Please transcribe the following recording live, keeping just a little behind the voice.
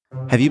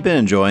Have you been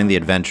enjoying the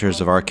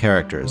adventures of our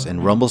characters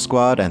in Rumble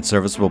Squad and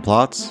Serviceable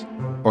Plots?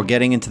 Or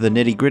getting into the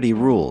nitty-gritty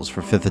rules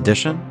for 5th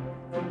edition?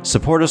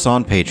 Support us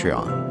on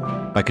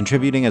Patreon. By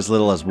contributing as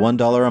little as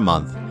 $1 a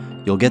month,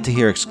 you'll get to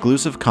hear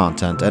exclusive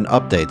content and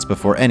updates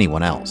before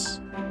anyone else.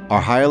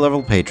 Our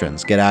higher-level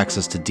patrons get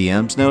access to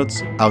DM's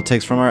notes,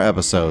 outtakes from our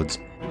episodes,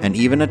 and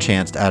even a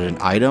chance to add an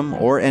item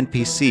or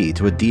NPC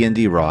to a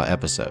D&D Raw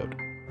episode.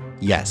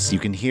 Yes, you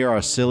can hear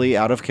our silly,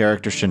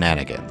 out-of-character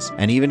shenanigans,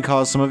 and even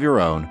cause some of your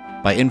own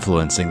by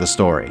influencing the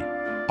story.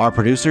 Our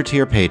producer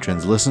tier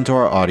patrons listen to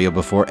our audio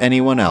before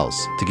anyone else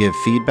to give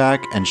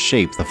feedback and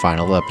shape the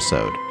final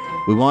episode.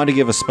 We want to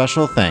give a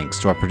special thanks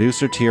to our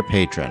producer tier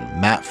patron,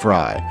 Matt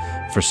Fry,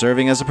 for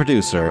serving as a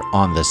producer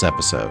on this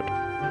episode.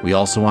 We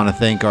also want to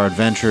thank our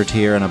adventurer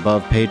tier and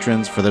above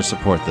patrons for their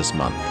support this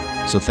month.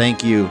 So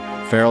thank you,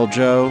 Feral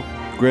Joe,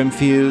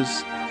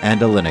 Grimfuse,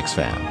 and a Linux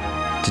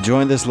fan. To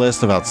join this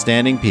list of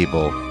outstanding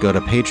people, go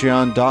to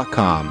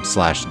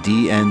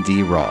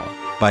patreon.com/DNDRaw.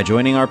 By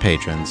joining our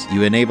patrons,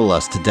 you enable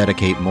us to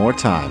dedicate more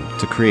time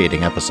to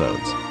creating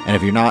episodes. And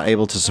if you're not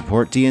able to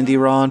support D&D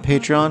Raw on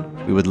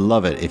Patreon, we would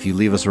love it if you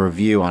leave us a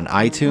review on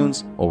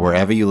iTunes or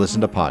wherever you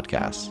listen to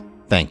podcasts.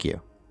 Thank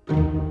you.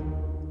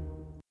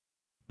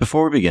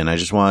 Before we begin, I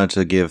just wanted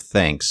to give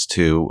thanks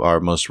to our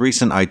most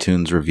recent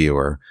iTunes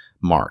reviewer,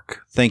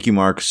 Mark. Thank you,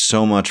 Mark,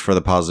 so much for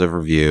the positive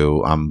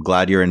review. I'm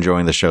glad you're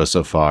enjoying the show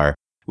so far.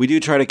 We do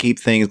try to keep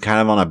things kind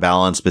of on a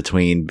balance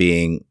between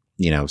being,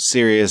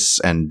 serious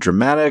and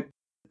dramatic,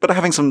 but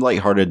having some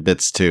lighthearted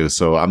bits too,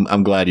 so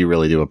I'm glad you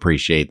really do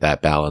appreciate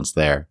that balance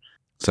there.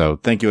 So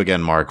thank you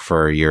again, Mark,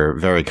 for your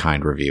very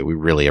kind review. We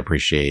really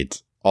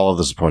appreciate all of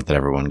the support that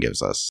everyone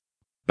gives us.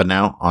 But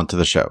now, on to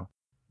the show.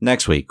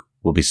 Next week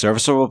will be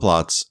Serviceable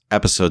Plots,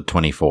 Episode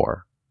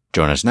 24.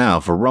 Join us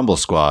now for Rumble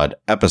Squad,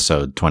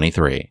 Episode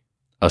 23.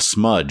 A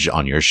Smudge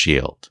on Your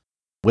Shield.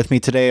 With me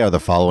today are the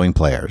following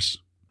players.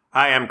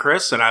 Hi, I'm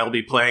Chris, and I will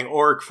be playing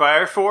Oric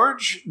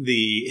Fireforge,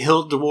 the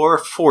Hill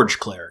Dwarf Forge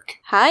Cleric.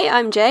 Hi,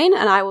 I'm Jane,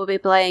 and I will be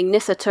playing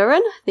Nissa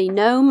Turin, the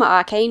Gnome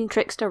Arcane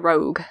Trickster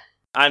Rogue.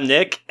 I'm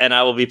Nick, and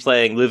I will be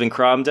playing Leuven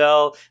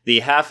Cromdell,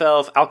 the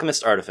Half-Elf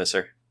Alchemist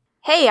Artificer.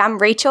 Hey, I'm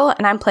Rachel,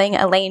 and I'm playing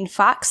Elaine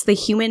Fox, the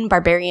Human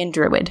Barbarian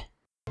Druid.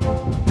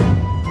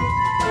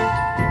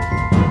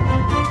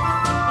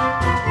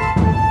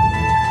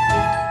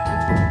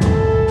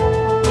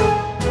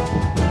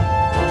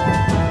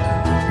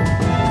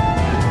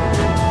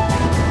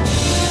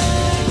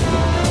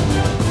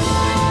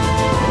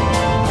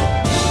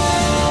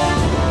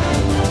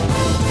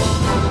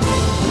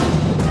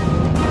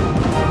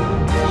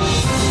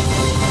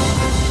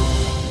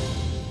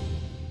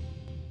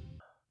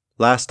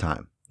 Last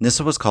time,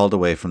 Nissa was called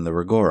away from the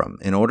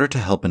Rigorum in order to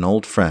help an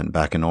old friend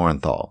back in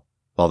Orenthal,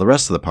 while the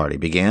rest of the party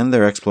began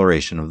their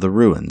exploration of the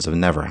ruins of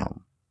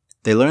Neverhelm.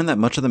 They learned that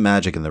much of the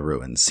magic in the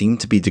ruins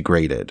seemed to be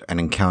degraded and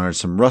encountered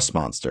some rust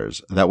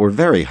monsters that were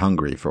very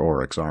hungry for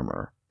Oric's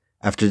armor.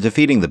 After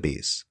defeating the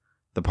beasts,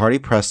 the party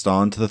pressed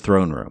on to the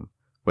throne room,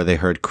 where they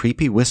heard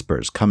creepy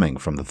whispers coming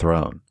from the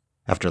throne.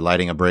 After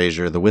lighting a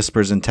brazier, the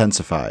whispers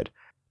intensified,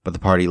 but the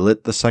party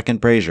lit the second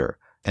brazier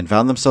and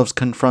found themselves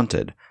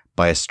confronted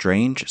by a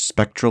strange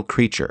spectral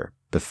creature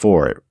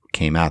before it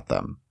came at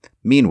them.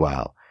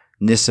 Meanwhile,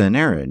 Nissa and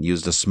Aaron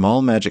used a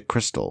small magic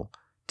crystal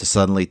to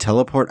suddenly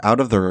teleport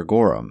out of the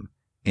Rigorum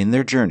in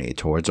their journey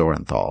towards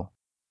Orenthal.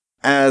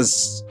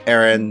 As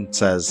Aaron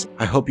says,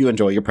 "I hope you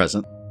enjoy your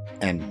present,"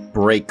 and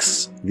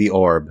breaks the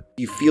orb,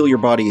 you feel your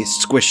body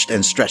squished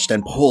and stretched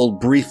and pulled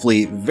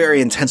briefly,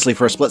 very intensely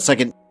for a split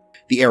second.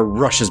 The air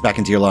rushes back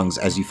into your lungs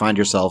as you find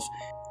yourself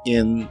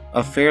in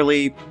a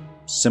fairly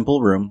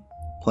simple room.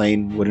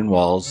 Plain wooden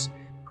walls,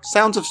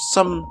 sounds of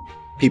some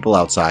people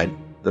outside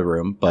the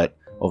room, but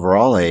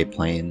overall a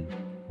plain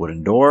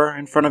wooden door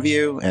in front of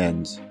you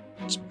and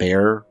just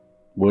bare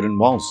wooden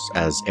walls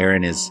as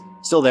Aaron is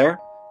still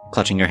there,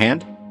 clutching your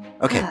hand.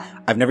 Okay,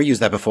 I've never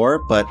used that before,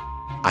 but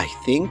I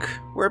think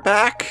we're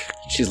back.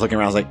 She's looking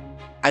around like,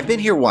 I've been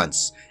here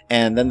once,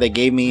 and then they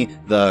gave me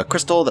the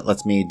crystal that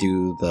lets me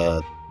do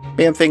the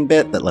bamfing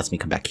bit that lets me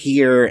come back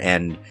here,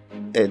 and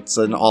it's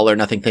an all or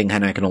nothing thing,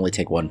 and I can only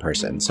take one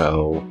person,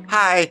 so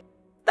hi.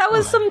 That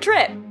was some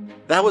trip.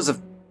 That was a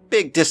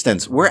big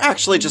distance. We're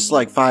actually just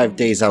like 5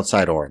 days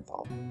outside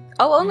Orenthal.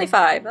 Oh, only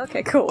 5.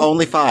 Okay, cool.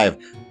 Only 5.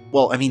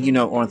 Well, I mean,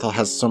 Orenthal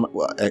has so much.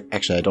 Well,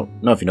 actually, I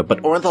don't know if you know,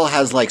 but Orenthal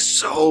has like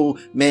so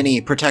many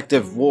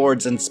protective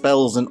wards and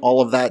spells and all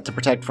of that to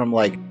protect from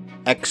like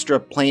extra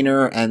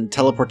planar and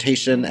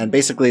teleportation, and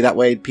basically that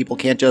way people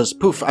can't just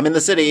poof, I'm in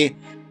the city.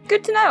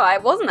 Good to know. I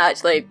wasn't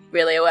actually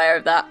really aware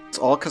of that. It's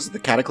all because of the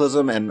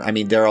Cataclysm, and I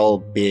mean,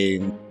 Daryl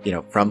being,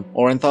 from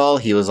Orenthal,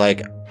 he was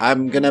like,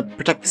 I'm gonna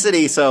protect the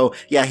city, so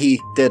yeah, he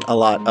did a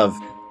lot of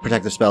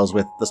protective spells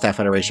with the Staff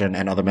Federation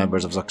and other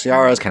members of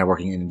Zoxiaras, kind of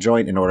working in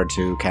joint in order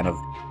to kind of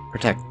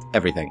protect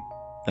everything.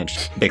 And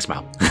just big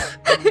smile.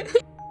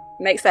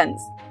 Makes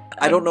sense.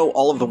 I don't know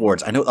all of the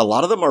wards. I know a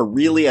lot of them are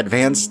really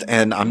advanced,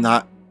 and I'm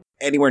not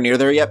anywhere near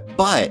there yet,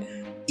 but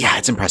yeah,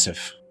 it's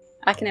impressive.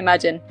 I can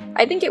imagine.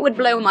 I think it would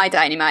blow my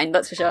tiny mind,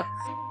 that's for sure.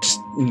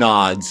 Just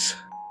nods.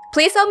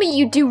 Please tell me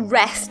you do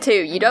rest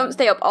too. You don't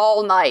stay up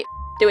all night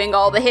doing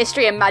all the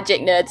history and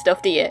magic nerd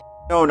stuff, do you?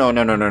 No.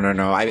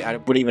 I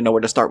wouldn't even know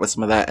where to start with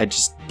some of that.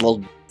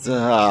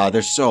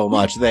 There's so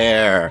much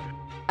there.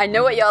 I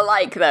know what you're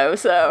like, though,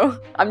 so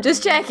I'm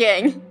just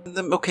checking.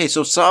 Okay,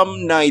 so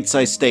some nights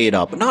I stayed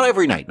up. Not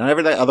every night.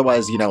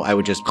 Otherwise, I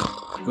would just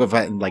go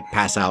and,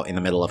 pass out in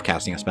the middle of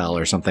casting a spell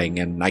or something,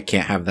 and I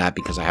can't have that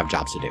because I have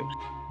jobs to do.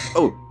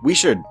 Oh, we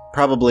should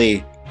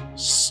probably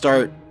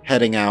start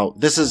heading out.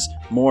 This is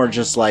more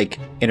just an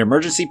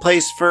emergency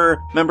place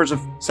for members of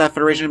Staff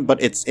Federation,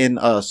 but it's in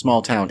a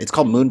small town. It's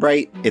called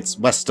Moonbright. It's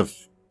west of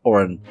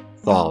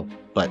Orenthal,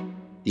 but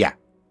yeah.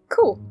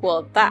 Cool.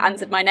 Well, that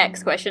answered my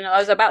next question. I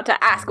was about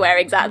to ask, where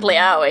exactly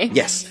are we?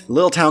 Yes, a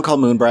little town called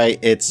Moonbright.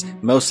 It's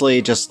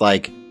mostly just I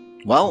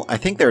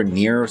think they're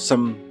near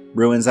some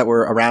ruins that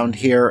were around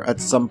here at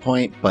some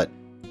point, but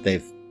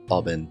they've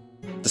all been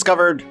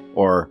discovered,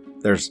 or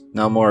there's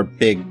no more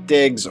big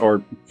digs,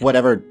 or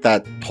whatever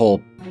that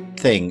whole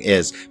thing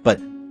is. But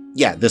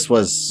yeah, this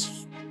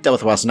was dealt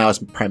with a while, so now it's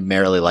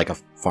primarily a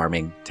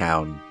farming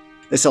town.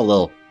 They sell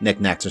little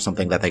knickknacks or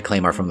something that they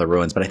claim are from the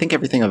ruins, but I think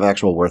everything of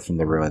actual worth from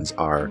the ruins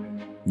are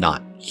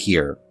not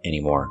here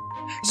anymore.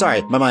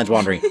 Sorry, my mind's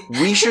wandering.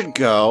 We should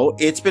go.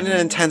 It's been an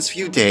intense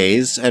few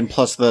days, and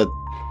plus the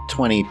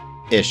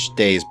 20-ish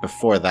days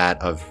before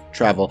that of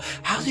travel.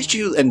 How did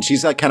you... And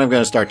she's kind of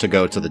going to start to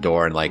go to the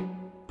door and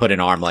put an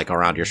arm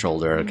around your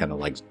shoulder and kind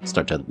of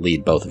start to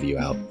lead both of you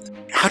out.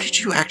 How did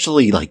you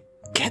actually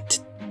get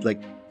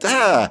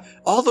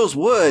all those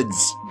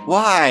woods?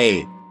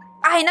 Why?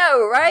 I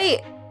know,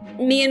 right?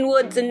 Me and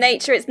woods and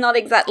nature, it's not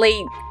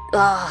exactly...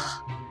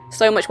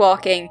 So much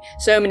walking,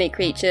 so many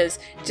creatures,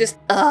 just...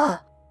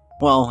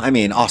 Well, I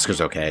mean, Oscar's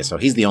okay, so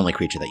he's the only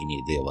creature that you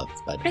need to deal with.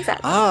 But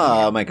exactly.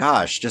 Oh my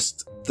gosh,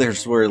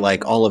 were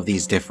all of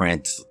these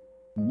different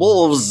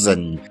wolves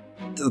and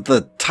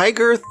the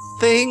tiger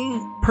thing.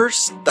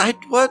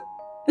 What?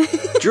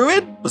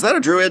 Druid? Was that a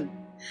druid?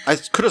 I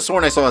could have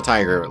sworn I saw a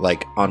tiger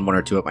on one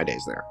or two of my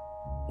days there.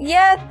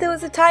 Yeah, there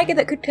was a tiger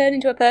that could turn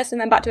into a person,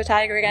 then back to a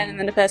tiger again, and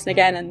then a person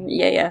again, and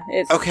yeah.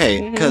 It's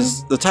okay,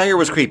 because the tiger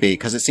was creepy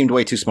because it seemed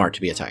way too smart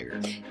to be a tiger.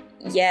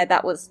 Yeah,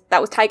 that was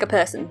tiger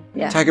person.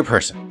 Yeah, tiger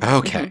person.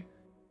 Okay.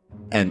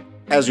 Mm-hmm. And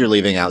as you're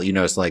leaving out, you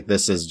notice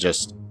this is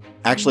just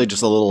a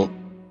little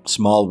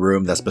small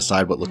room that's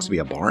beside what looks to be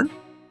a barn.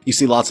 You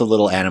see lots of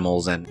little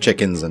animals and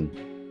chickens, and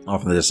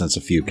off in the distance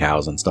a few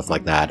cows and stuff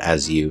like that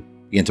as you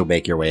begin to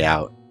make your way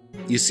out.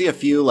 You see a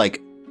few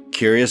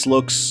curious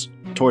looks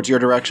towards your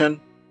direction.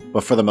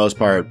 But for the most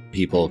part,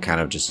 people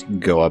kind of just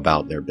go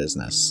about their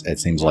business. It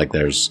seems like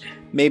there's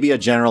maybe a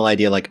general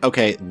idea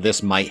okay,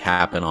 this might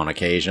happen on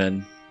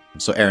occasion.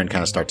 So Aaron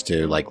kind of starts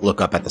to look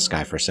up at the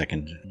sky for a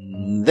second,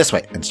 this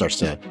way, and starts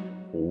to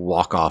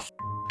walk off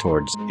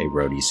towards a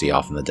road you see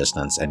off in the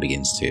distance and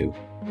begins to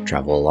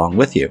travel along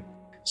with you.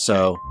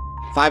 So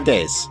 5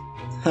 days.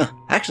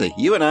 Actually,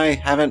 you and I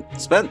haven't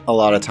spent a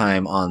lot of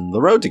time on the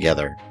road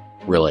together,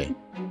 really.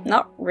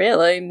 Not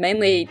really,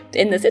 mainly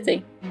in the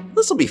city.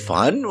 This will be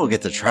fun. We'll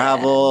get to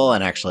travel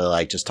and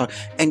actually just talk.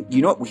 And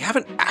you know what? We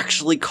haven't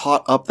actually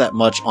caught up that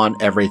much on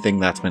everything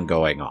that's been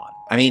going on.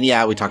 I mean,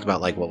 yeah, we talked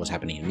about what was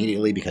happening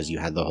immediately because you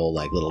had the whole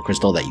little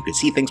crystal that you could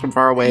see things from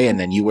far away, and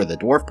then you were the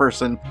dwarf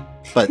person,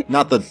 but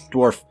not the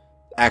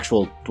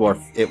actual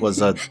dwarf. It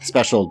was a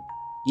special,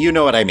 you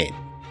know what I mean.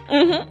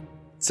 Mm-hmm.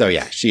 So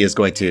yeah, she is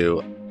going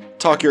to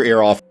talk your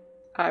ear off.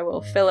 I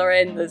will fill her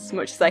in as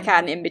much as I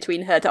can in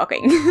between her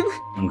talking.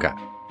 Okay.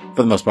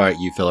 For the most part,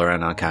 you fill her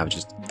in on kind of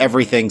just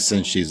everything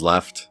since she's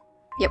left.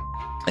 Yep.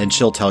 And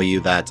she'll tell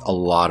you that a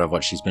lot of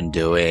what she's been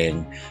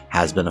doing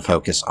has been a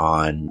focus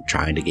on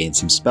trying to gain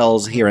some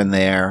spells here and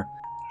there.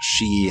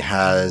 She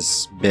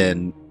has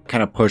been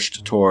kind of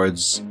pushed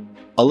towards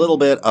a little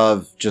bit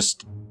of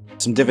just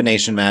some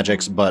divination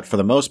magics, but for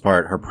the most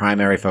part, her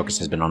primary focus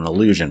has been on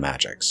illusion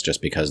magics,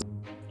 just because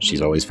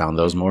she's always found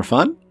those more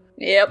fun.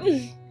 Yep.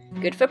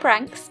 Good for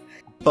pranks.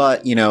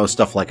 But,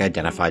 stuff like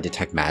identify,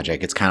 detect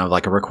magic, it's kind of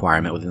a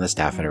requirement within the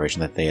Staff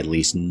Federation that they at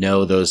least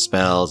know those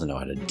spells and know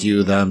how to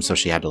do them, so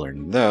she had to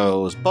learn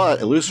those.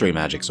 But illusory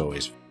magic's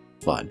always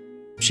fun.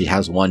 She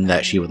has one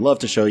that she would love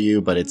to show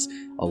you, but it's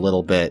a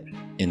little bit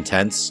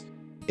intense.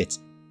 It's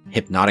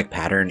hypnotic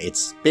pattern,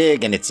 it's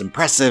big and it's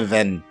impressive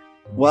and,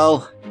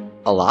 well,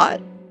 a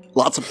lot.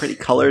 Lots of pretty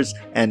colors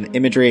and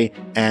imagery,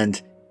 and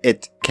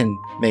it can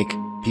make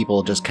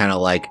people just kind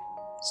of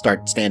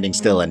start standing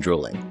still and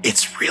drooling.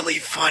 It's really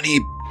funny.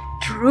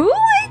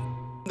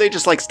 Drooling? They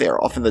just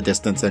stare off in the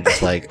distance and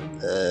just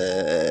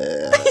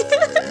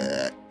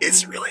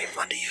it's really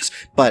fun to use.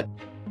 But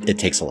it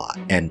takes a lot.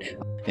 And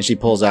she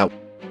pulls out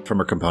from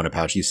her component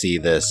pouch, you see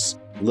this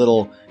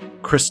little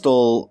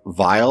crystal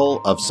vial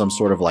of some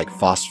sort of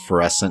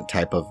phosphorescent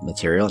type of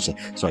material. So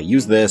I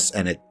use this,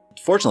 and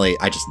fortunately,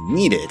 I just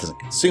need it. It doesn't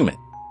consume it.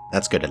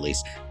 That's good, at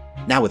least.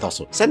 Now with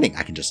also sending,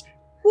 I can just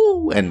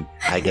woo, and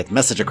I get the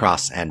message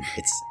across, and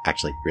it's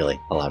actually really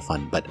a lot of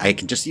fun. But I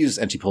can just use,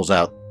 and she pulls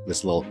out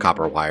this little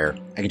copper wire.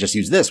 I can just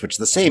use this, which is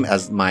the same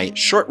as my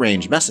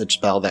short-range message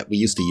spell that we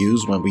used to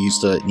use when we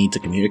used to need to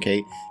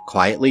communicate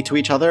quietly to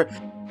each other.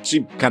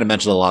 She kind of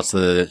mentioned lots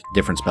of the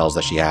different spells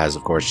that she has.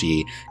 Of course,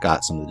 she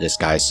got some of the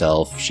disguise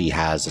self. She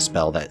has a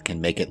spell that can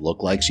make it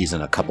look like she's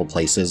in a couple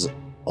places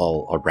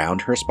all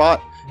around her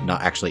spot,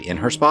 not actually in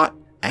her spot.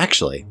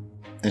 Actually.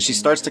 And she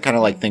starts to kind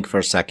of like think for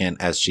a second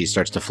as she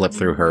starts to flip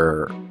through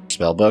her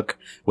spell book,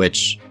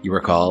 which you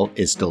recall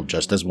is still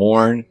just as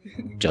worn,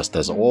 just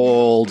as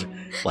old.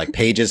 Like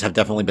pages have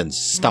definitely been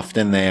stuffed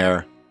in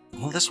there.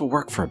 Well, this will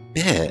work for a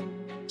bit.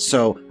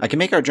 So I can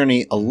make our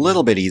journey a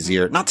little bit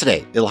easier. Not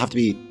today. It'll have to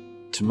be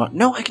tomorrow.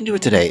 No, I can do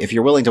it today if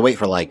you're willing to wait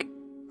for like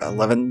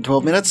 11,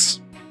 12 minutes.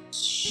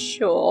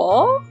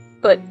 Sure,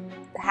 but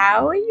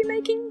how are you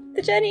making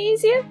the journey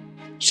easier?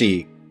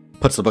 She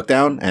puts the book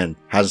down and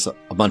has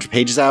a bunch of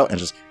pages out and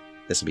just,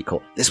 this would be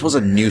cool. This was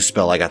a new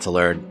spell I got to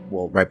learn.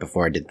 Well, right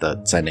before I did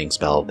the sending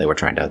spell, they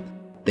wanted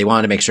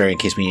to make sure in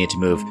case we needed to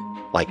move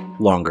like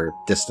longer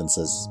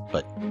distances.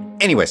 But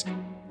anyways,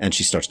 and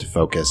she starts to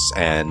focus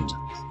and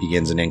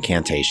begins an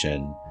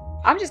incantation.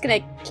 I'm just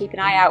gonna keep an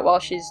eye out while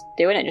she's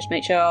doing it, just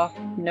make sure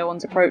no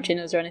one's approaching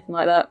us or anything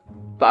like that.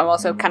 But I'm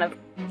also kind of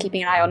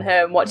keeping an eye on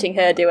her and watching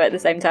her do it at the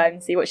same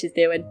time, see what she's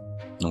doing.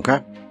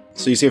 Okay.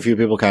 So you see a few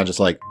people kind of just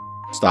like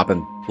stop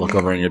and look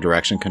over in your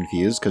direction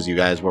confused because you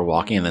guys were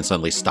walking and then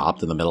suddenly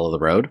stopped in the middle of the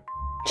road.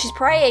 She's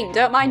praying,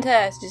 don't mind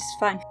her, it's just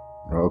fine.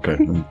 Okay.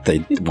 They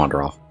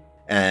wander off.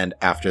 And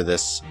after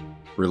this,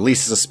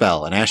 releases a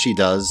spell. And as she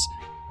does,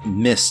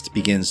 mist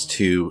begins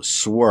to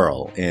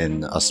swirl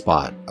in a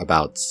spot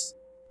about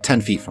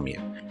 10 feet from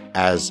you.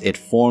 As it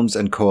forms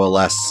and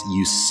coalesces,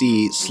 you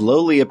see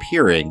slowly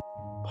appearing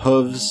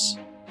hooves,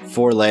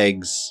 4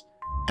 legs,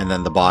 and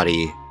then the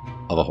body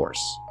of a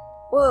horse.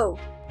 Whoa.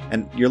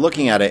 And you're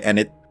looking at it, and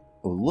it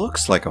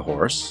looks like a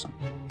horse.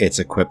 It's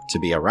equipped to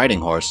be a riding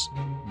horse,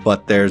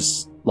 but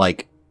there's,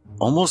 like,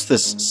 almost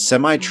this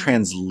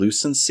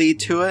semi-translucency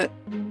to it.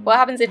 What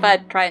happens if I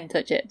try and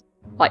touch it?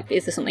 Like,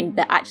 is there something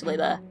that actually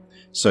there?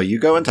 So you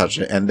go and touch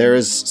it, and there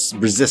is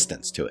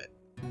resistance to it,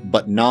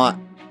 but not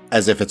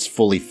as if it's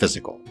fully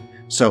physical.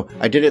 So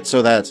I did it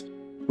so that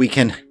we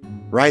can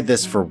ride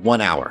this for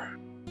 1 hour,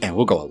 and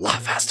we'll go a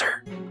lot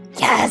faster.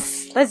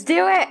 Yes! Let's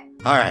do it!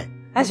 All right.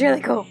 That's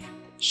really cool.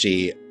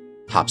 She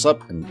hops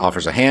up and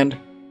offers a hand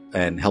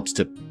and helps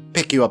to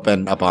pick you up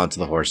and up onto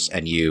the horse,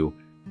 and you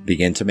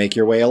begin to make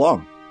your way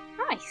along.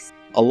 Nice.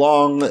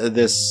 Along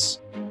this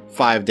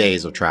 5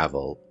 days of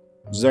travel,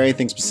 is there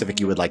anything specific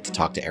you would like to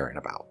talk to Erin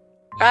about?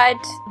 I'd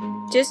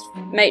just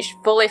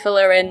fully fill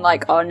her in,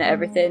 like, on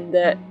everything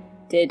that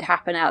did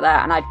happen out there,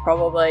 and I'd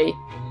probably,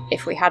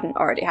 if we hadn't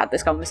already had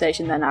this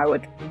conversation, then I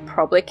would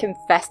probably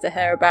confess to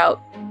her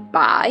about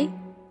Bai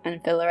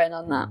and fill her in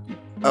on that.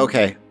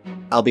 Okay,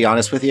 I'll be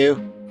honest with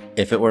you.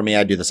 If it were me,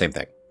 I'd do the same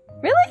thing.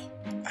 Really?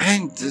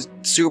 And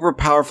super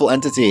powerful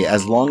entity,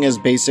 as long as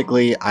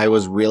basically I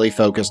was really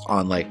focused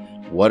on, like,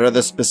 what are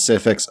the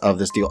specifics of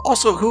this deal?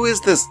 Also, who is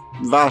this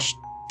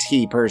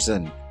Vashti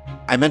person?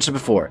 I mentioned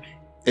before,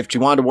 if she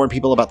wanted to warn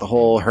people about the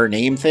whole her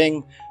name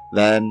thing,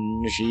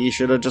 then she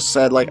should have just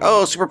said, like,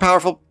 oh, super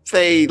powerful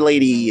Fae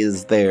lady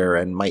is there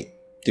and might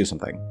do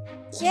something.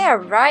 Yeah,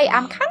 right.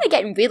 I'm kind of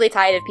getting really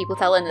tired of people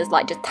telling us,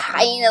 like, just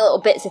tiny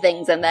little bits of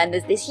things, and then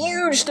there's this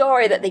huge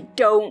story that they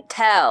don't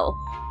tell.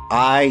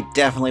 I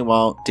definitely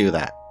won't do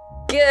that.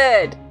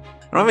 Good.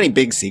 I don't have any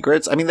big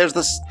secrets. I mean, there's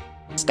this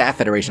staff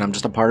federation. I'm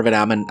just a part of it.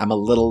 I'm a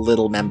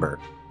little member.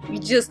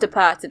 You're just a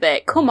part of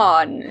it. Come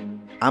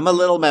on. I'm a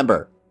little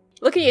member.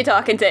 Look at you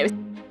talking to.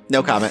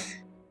 No comment.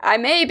 I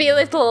may be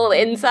little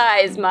in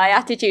size. My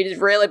attitude is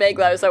really big,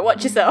 though, so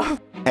watch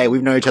yourself. Hey,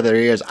 we've known each other for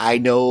years. I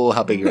know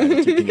how big your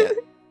attitude can get.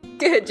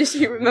 Good, just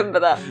you remember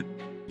that.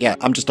 Yeah,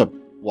 I'm just a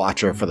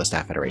watcher for the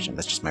staff federation.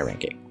 That's just my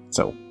ranking.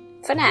 So,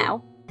 For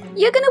now.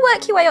 You're gonna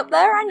work your way up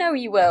there, I know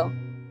you will.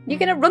 You're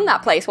gonna run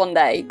that place one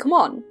day, come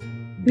on.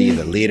 be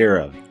the leader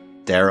of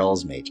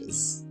Daryl's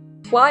mages.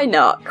 Why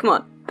not? Come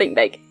on, think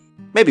big.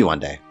 Maybe one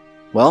day.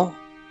 Well,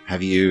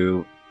 have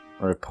you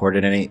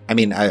reported any? I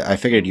mean, I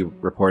figured you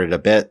reported a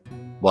bit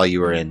while you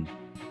were in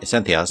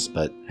Essentias,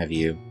 but have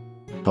you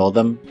told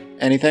them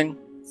anything?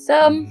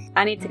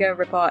 I need to go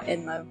report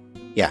in though.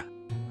 Yeah.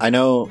 I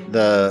know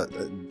the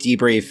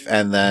debrief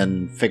and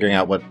then figuring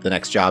out what the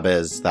next job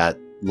is that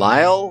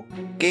Lyle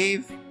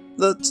gave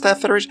the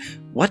Staff Federation.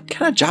 What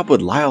kind of job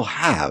would Lyle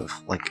have?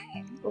 Like,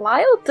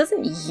 Lyle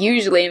doesn't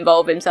usually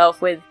involve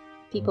himself with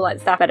people like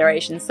the Staff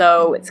Federation,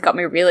 so it's got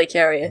me really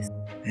curious.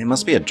 it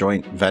must be a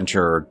joint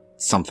venture or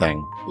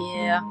something.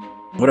 Yeah.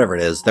 Whatever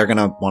it is, they're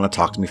gonna want to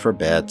talk to me for a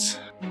bit.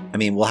 I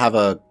mean, we'll have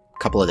a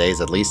couple of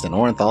days at least in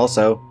Orenthal,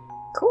 so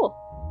Cool.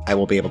 I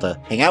will be able to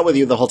hang out with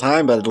you the whole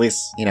time, but at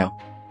least,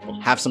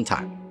 we'll have some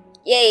time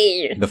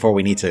Yay! before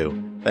we need to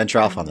venture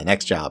off on the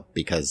next job,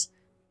 because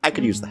I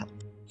could use the help.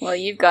 Well,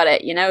 you've got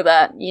it. You know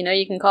that. You know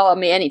you can call on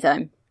me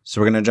anytime.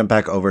 So we're going to jump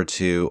back over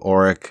to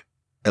Auric,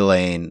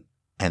 Elaine,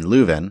 and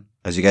Leuven,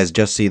 as you guys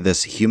just see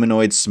this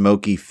humanoid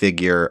smoky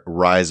figure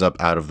rise up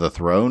out of the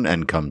throne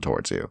and come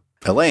towards you.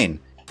 Elaine,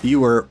 you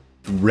were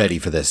ready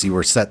for this. You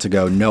were set to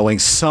go knowing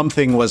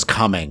something was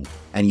coming.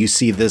 And you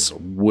see this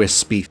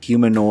wispy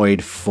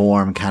humanoid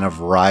form kind of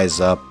rise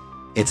up.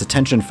 Its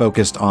attention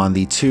focused on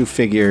the two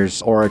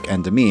figures, Auric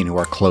and Damine, who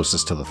are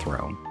closest to the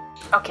throne.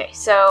 Okay,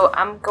 so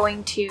I'm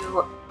going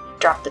to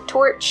drop the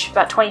torch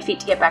about 20 feet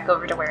to get back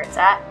over to where it's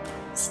at.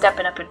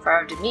 Stepping up in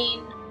front of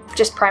Damine.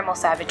 Just primal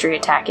savagery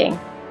attacking.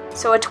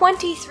 So a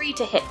 23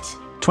 to hit.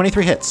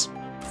 23 hits.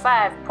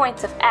 5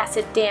 points of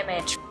acid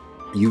damage.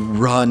 You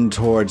run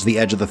towards the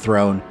edge of the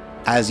throne.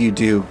 As you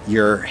do,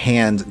 your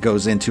hand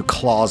goes into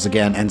claws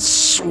again and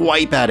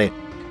swipe at it,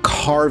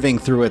 carving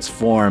through its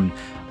form.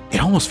 It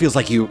almost feels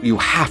like you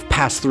half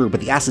pass through, but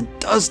the acid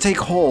does take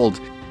hold.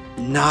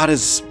 Not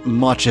as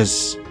much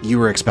as you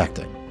were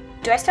expecting.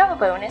 Do I still have a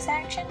bonus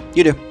action?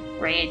 You do.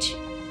 Rage.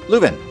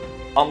 Leuven.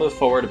 I'll move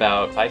forward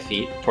about 5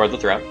 feet toward the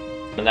throne,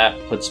 and that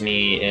puts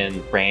me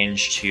in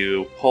range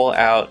to pull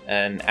out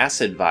an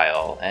acid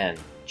vial and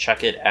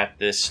chuck it at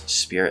this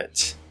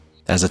spirit.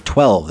 That is a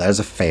 12. That is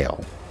a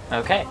fail.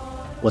 Okay.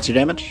 What's your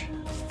damage?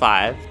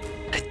 5.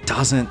 It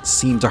doesn't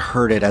seem to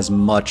hurt it as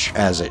much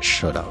as it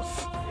should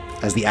have.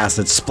 As the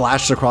acid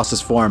splashes across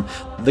his form,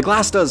 the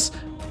glass does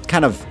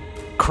kind of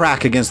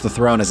crack against the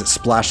throne as it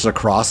splashes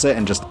across it,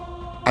 and just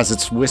as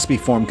its wispy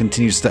form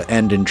continues to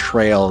end in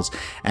trails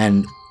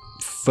and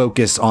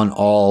focus on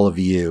all of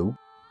you.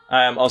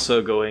 I am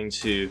also going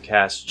to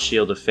cast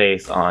Shield of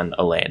Faith on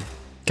Elaine.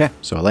 Okay,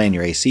 so Elaine,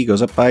 your AC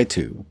goes up by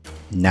 2.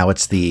 Now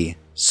it's the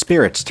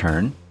spirit's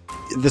turn.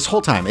 This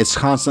whole time, it's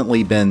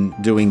constantly been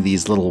doing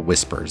these little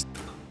whispers.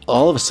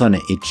 All of a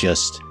sudden, it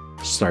just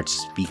starts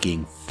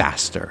speaking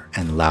faster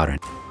and louder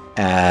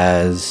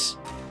as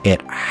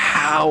it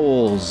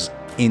howls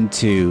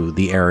into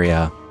the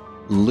area.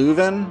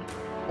 Leuven,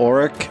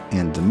 Auric,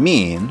 and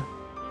Damine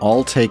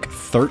all take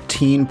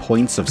 13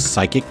 points of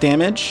psychic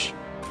damage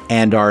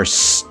and are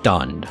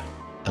stunned.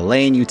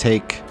 Elaine, you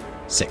take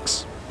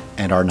 6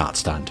 and are not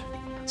stunned.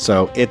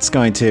 So it's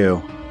going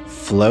to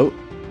float.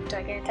 Do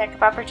I get an attack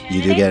of opportunity?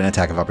 You do get an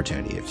attack of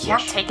opportunity if you Yeah,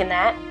 I'm wish. taking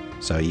that.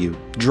 So you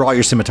draw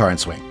your scimitar and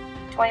swing.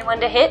 21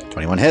 to hit.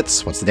 21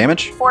 hits. What's the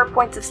damage? 4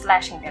 points of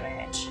slashing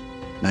damage.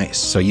 Nice.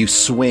 So you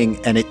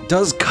swing, and it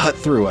does cut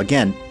through.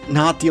 Again,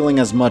 not dealing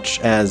as much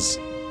as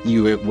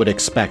you would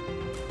expect,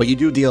 but you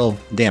do deal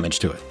damage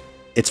to it.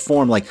 Its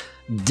form,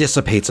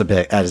 dissipates a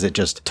bit as it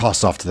just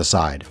tosses off to the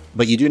side.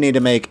 But you do need to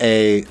make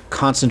a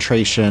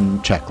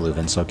concentration check,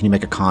 Leuven. So can you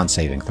make a con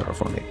saving throw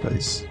for me,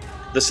 please?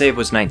 The save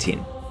was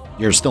 19.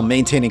 You're still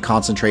maintaining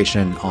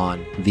concentration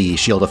on the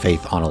Shield of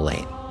Faith on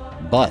Elaine.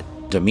 But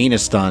Damine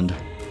is stunned.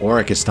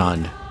 Auric is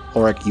stunned.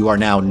 Auric, you are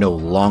now no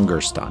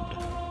longer stunned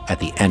at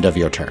the end of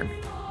your turn.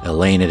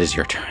 Elaine, it is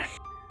your turn.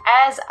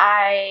 As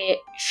I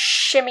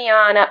shimmy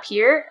on up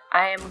here,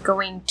 I am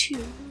going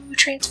to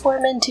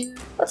transform into...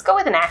 Let's go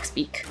with an axe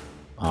beak.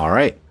 All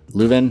right.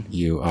 Leuven,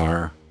 you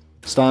are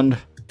stunned.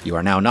 You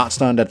are now not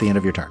stunned at the end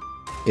of your turn.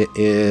 It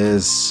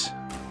is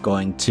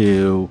going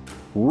to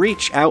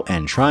reach out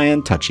and try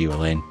and touch you,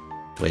 Elaine,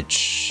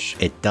 which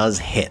it does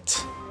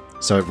hit.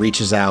 So it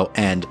reaches out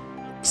and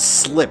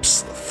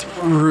slips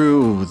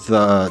through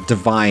the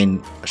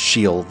divine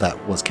shield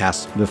that was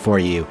cast before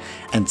you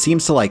and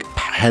seems to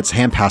its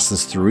hand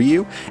passes through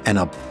you, and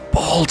a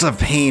bolt of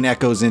pain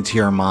echoes into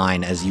your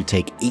mind as you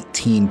take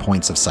 18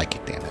 points of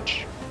psychic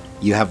damage.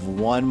 You have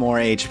 1 more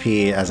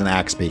HP as an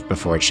axe beak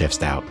before it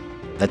shifts out.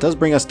 That does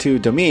bring us to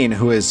Damine,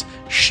 who is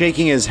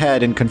shaking his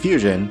head in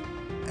confusion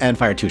and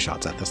fired 2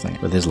 shots at this thing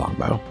with his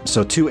longbow.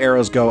 So 2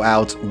 arrows go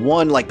out.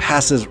 One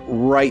passes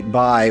right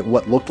by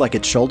what looked like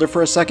its shoulder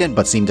for a second,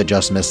 but seemed to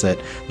just miss it.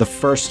 The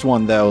first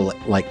one, though,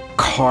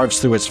 carves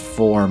through its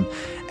form,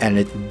 and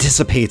it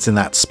dissipates in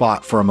that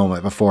spot for a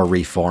moment before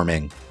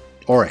reforming.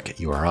 Auric,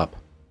 you are up.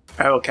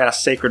 I will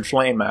cast Sacred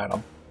Flame at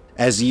him.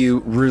 As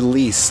you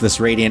release this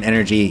radiant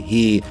energy,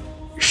 he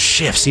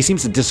shifts. He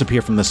seems to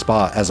disappear from the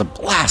spot as a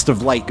blast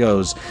of light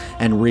goes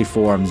and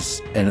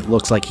reforms, and it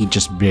looks like he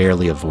just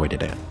barely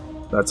avoided it.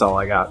 That's all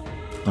I got.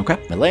 Okay,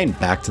 Elaine,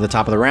 back to the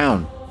top of the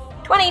round.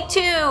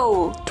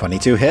 22!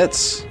 22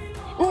 hits.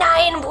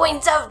 9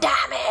 points of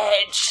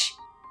damage!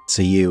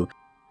 So you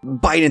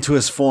bite into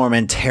his form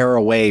and tear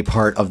away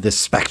part of this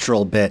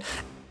spectral bit.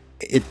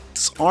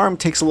 Its arm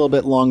takes a little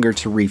bit longer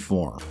to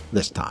reform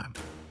this time.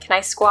 Can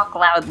I squawk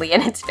loudly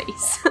in its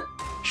face?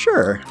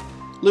 Sure.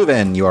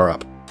 Leuven, you are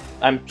up.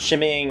 I'm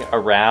shimmying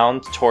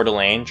around toward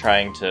Elaine,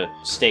 trying to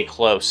stay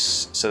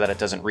close so that it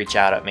doesn't reach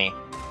out at me.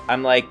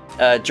 I'm like,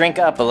 drink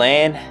up,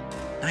 Elaine.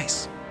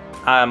 Nice.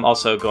 I'm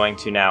also going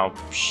to now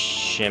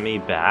shimmy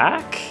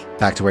back.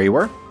 Back to where you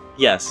were?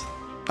 Yes.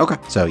 Okay.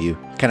 So you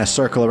kind of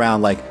circle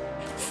around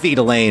feed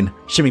Elaine,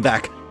 shimmy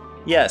back.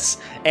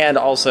 Yes. And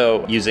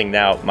also using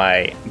now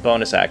my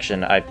bonus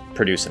action, I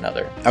produce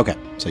another. Okay.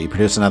 So you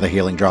produce another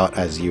healing draught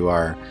as you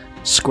are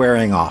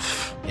squaring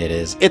off. It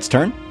is its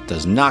turn.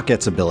 Does not get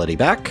its ability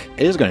back.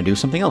 It is going to do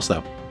something else,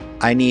 though.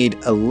 I need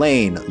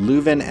Elaine,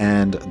 Leuven,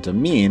 and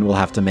Damine will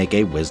have to make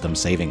a wisdom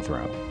saving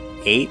throw.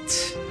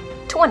 8.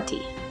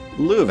 20.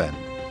 Leuven,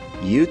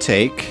 you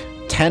take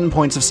 10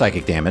 points of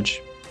psychic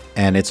damage,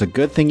 and it's a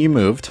good thing you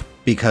moved,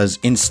 because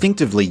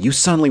instinctively you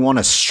suddenly want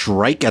to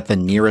strike at the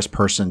nearest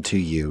person to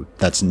you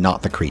that's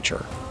not the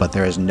creature, but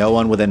there is no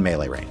one within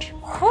melee range.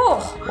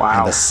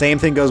 And the same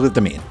thing goes with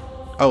Demine.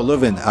 Oh,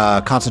 Leuven,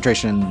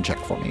 concentration check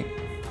for me.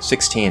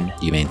 16.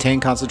 You maintain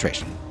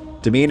concentration.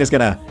 Demine is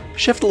going to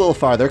shift a little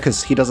farther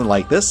because he doesn't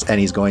like this, and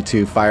he's going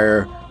to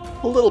fire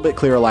a little bit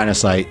clearer line of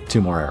sight,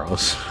 2 more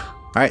arrows.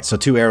 All right, so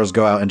 2 arrows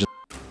go out and just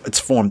its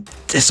form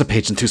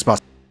dissipates in 2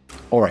 spots.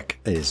 Auric,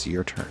 it is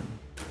your turn.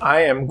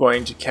 I am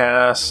going to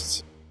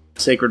cast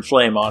Sacred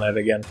Flame on it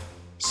again.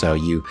 So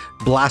you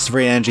blast of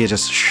energy, it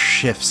just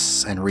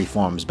shifts and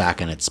reforms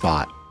back in its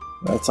spot.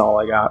 That's all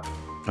I got.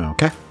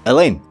 Okay.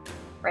 Elaine,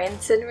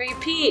 Rinse and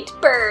repeat.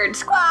 Bird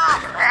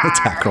squawk.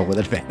 attack roll with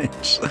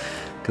advantage.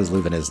 Because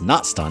Leuven is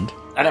not stunned.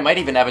 And I might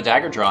even have a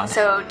dagger drawn.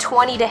 So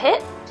 20 to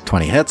hit.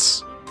 20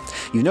 hits.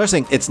 You're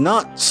noticing it's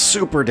not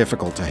super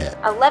difficult to hit.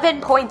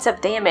 11 points of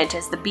damage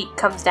as the beak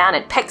comes down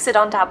and pecks it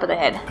on top of the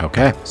head.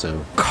 Okay.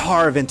 So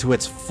carve into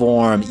its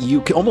form.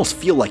 You can almost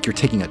feel like you're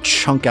taking a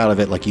chunk out of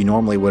it like you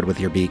normally would with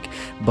your beak,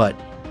 but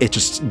it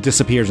just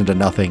disappears into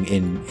nothing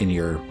in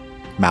your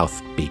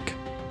mouth beak.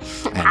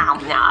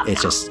 And it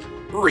just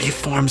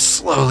reforms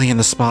slowly in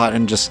the spot,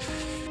 and just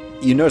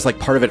you notice like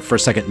part of it for a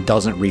second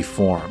doesn't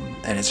reform,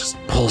 and it just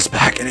pulls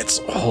back, and it's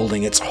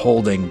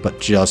holding, but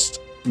just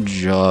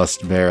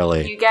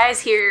barely. You guys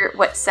hear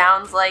what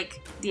sounds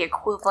like the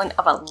equivalent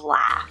of a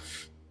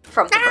laugh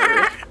from the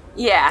bird.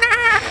 Yeah.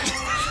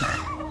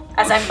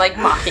 As I'm like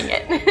mocking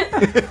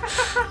it.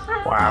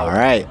 Wow. All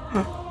right.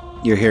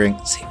 You're hearing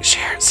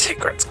share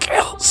secrets,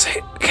 kill,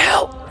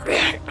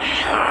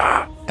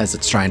 as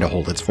it's trying to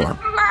hold its form.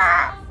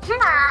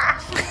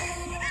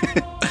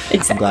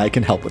 I'm glad I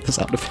can help with the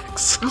sound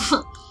effects.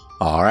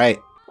 All right.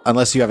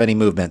 Unless you have any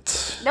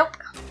movement. Nope.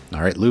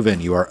 All right,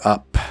 Leuven, you are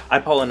up. I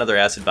pull another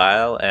acid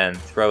vial and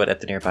throw it at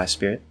the nearby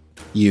spirit.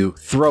 You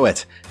throw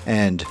it,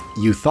 and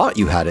you thought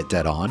you had it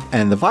dead on,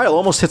 and the vial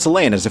almost hits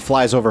Elaine as it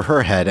flies over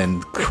her head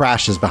and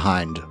crashes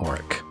behind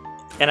Auric.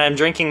 And I'm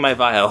drinking my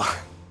vial.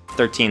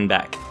 13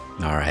 back.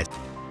 All right.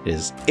 It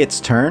is its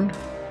turn.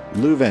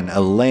 Leuven,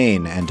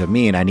 Elaine, and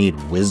Demine, I need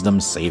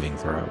wisdom saving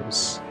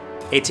throws.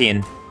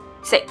 18.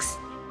 6.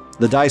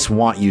 The dice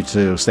want you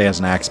to stay as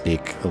an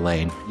Axebeak,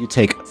 Elaine. You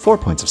take 4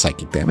 points of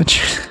psychic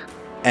damage.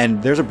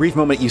 And there's a brief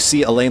moment you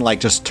see Elaine like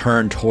just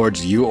turn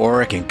towards you,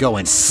 Auric, and go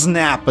and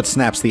snap, but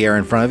snaps the air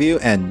in front of you,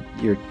 and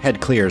your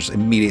head clears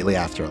immediately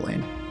after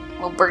Elaine.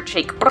 Little bird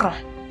shake. Brr.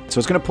 So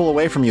it's going to pull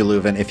away from you,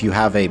 Leuven. If you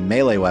have a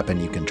melee weapon,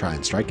 you can try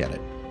and strike at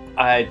it.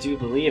 I do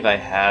believe I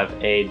have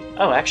a...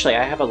 Oh, actually,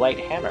 I have a light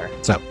hammer.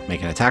 So,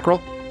 make an attack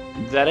roll.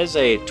 That is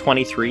a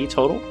 23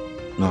 total.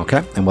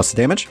 Okay, and what's the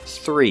damage?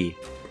 3.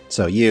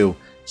 So you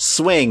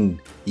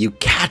swing, you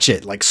catch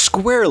it like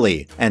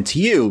squarely, and to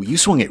you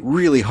swung it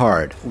really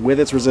hard. With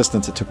its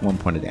resistance, it took 1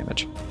 point of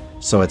damage.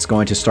 So it's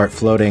going to start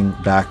floating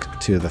back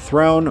to the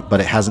throne, but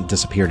it hasn't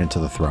disappeared into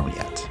the throne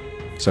yet.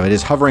 So it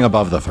is hovering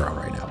above the throne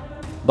right now.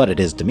 But it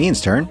is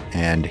Demine's turn,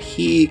 and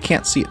he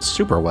can't see it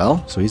super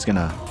well, so he's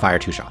gonna fire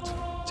 2 shots.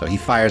 So he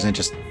fires and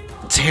just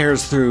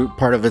tears through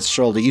part of its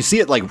shoulder. You see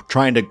it like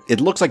it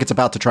looks like it's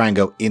about to try and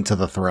go into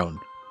the throne.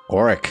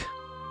 Auric.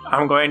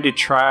 I'm going to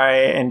try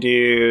and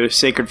do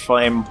Sacred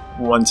Flame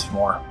once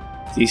more.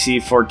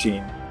 DC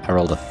 14. I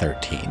rolled a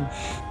 13.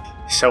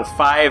 So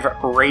 5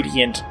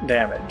 radiant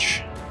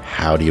damage.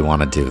 How do you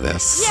want to do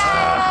this?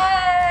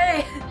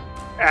 Yay!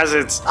 As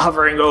it's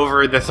hovering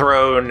over the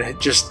throne,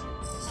 just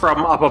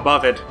from up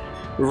above it,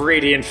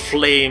 radiant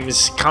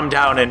flames come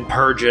down and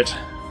purge it,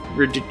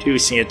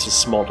 reducing it to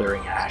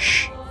smoldering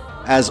ash.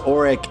 As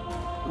Auric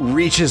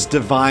reaches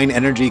divine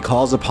energy,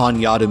 calls upon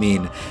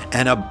Yadamine,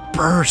 and a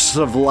burst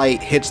of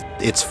light hits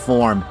its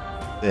form,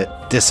 it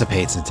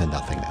dissipates into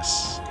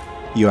nothingness.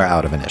 You are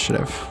out of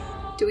initiative.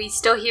 Do we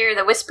still hear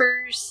the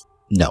whispers?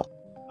 No.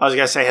 I was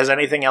going to say, has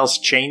anything else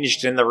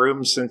changed in the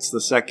room since the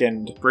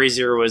second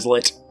brazier was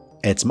lit?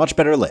 It's much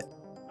better lit.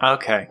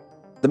 Okay.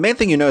 The main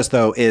thing you notice,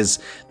 though, is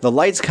the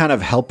light's kind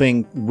of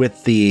helping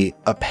with the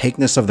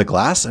opaqueness of the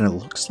glass, and it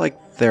looks like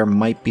there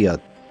might be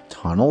a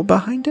tunnel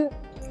behind it.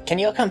 Can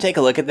you all come take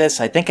a look at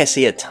this? I think I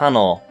see a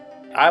tunnel.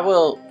 I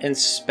will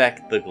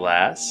inspect the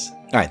glass.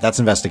 All right, that's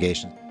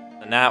investigation.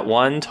 And that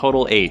one,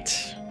 total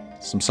 8.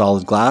 Some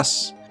solid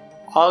glass.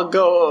 I'll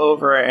go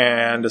over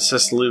and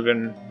assist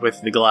Leuven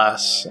with the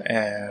glass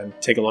and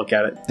take a look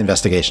at it.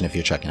 Investigation if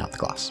you're checking out the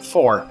glass.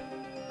 4.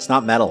 It's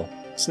not metal.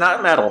 It's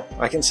not metal.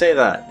 I can say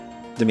that.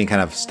 Demine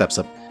kind of steps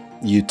up.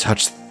 You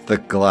touched the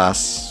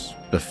glass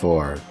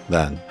before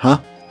then, huh?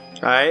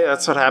 Aye,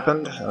 that's what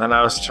happened. And then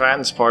I was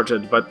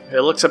transported, but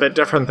it looks a bit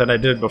different than I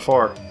did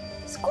before.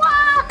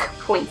 Squawk!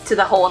 Points to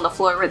the hole in the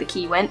floor where the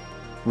key went.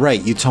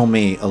 Right, you told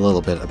me a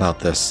little bit about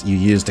this. You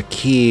used a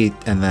key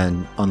and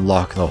then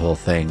unlock the whole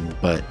thing,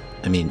 but,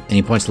 I mean,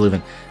 any points to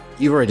Leuven?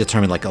 You've already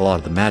determined, like, a lot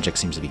of the magic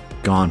seems to be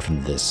gone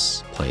from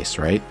this place,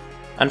 right?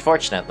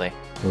 Unfortunately.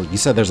 Well, you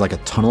said there's, like, a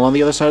tunnel on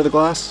the other side of the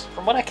glass?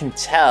 From what I can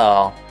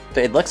tell,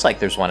 it looks like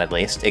there's one at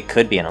least. It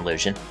could be an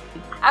illusion.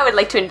 I would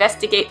like to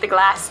investigate the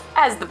glass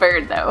as the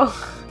bird, though.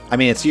 I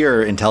mean, it's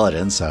your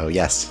intelligence, so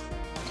yes.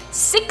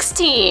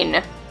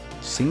 16!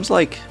 Seems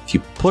like if you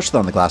pushed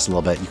on the glass a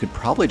little bit, you could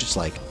probably just,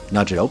 like,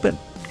 nudge it open.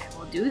 I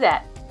will do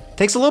that.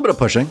 Takes a little bit of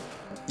pushing.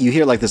 You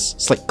hear, like, this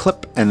slight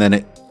clip, and then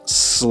it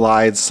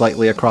slides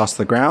slightly across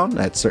the ground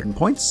at certain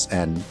points,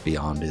 and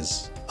beyond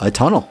is a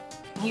tunnel.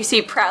 You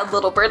see proud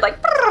little bird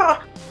like,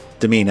 "Brrr."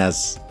 Demean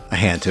has a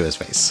hand to his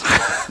face.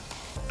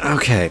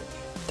 Okay,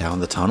 down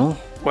the tunnel.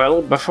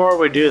 Well, before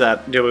we do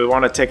that, do we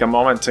want to take a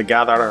moment to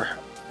gather our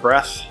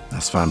breath?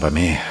 That's fine by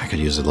me. I could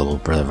use a little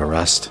bit of a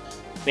rest.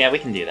 Yeah, we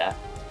can do that.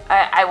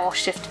 I will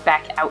shift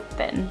back out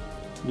then.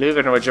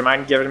 Leuven, would you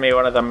mind giving me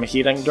one of them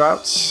healing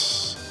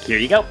draughts? Here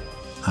you go.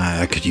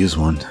 I could use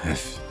one,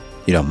 if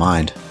you don't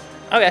mind.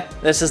 Okay,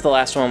 this is the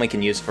last one we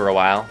can use for a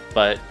while,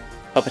 but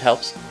hope it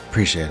helps.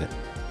 Appreciate it.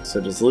 So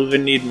does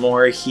Leuven need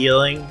more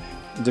healing?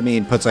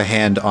 Demean puts a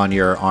hand on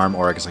your arm.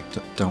 Auric is like,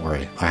 don't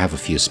worry, I have a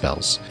few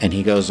spells. And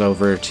he goes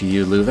over to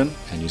you, Leuven,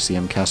 and you see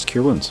him cast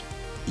Cure Wounds.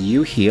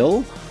 You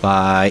heal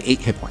by 8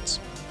 hit points.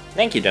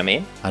 Thank you,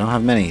 Domain. I don't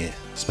have many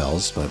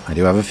spells, but I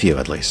do have a few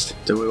at least.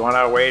 Do we want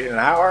to wait an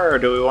hour, or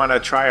do we want to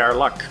try our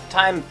luck?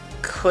 Time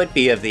could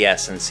be of the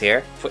essence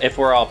here. If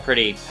we're all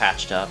pretty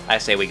patched up, I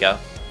say we go.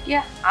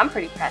 Yeah, I'm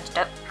pretty patched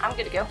up. I'm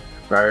good to go.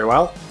 Very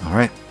well. All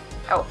right.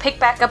 I will pick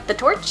back up the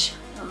torch,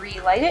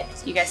 relight it.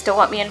 You guys still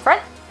want me in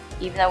front?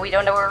 Even though we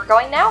don't know where we're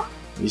going now?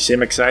 You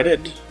seem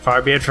excited.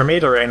 Far be it from me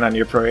to rain on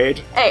your parade.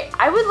 Hey,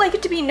 I would like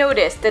it to be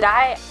noticed that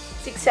I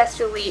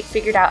successfully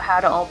figured out how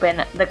to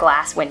open the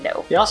glass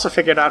window. You also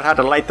figured out how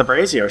to light the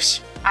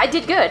braziers. I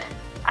did good.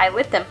 I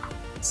lit them.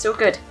 So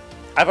good.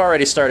 I've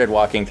already started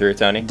walking through,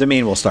 Tony.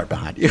 Demean will start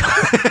behind you.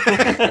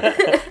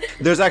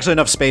 There's actually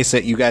enough space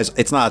that you guys,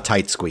 it's not a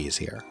tight squeeze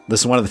here.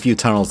 This is one of the few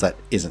tunnels that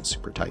isn't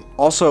super tight.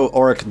 Also,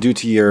 Auric, due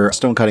to your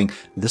stone cutting,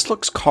 this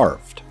looks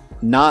carved,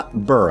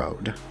 not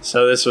burrowed.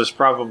 So this was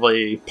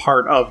probably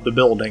part of the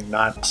building,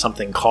 not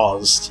something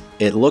caused.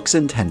 It looks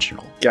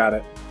intentional. Got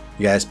it.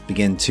 You guys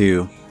begin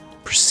to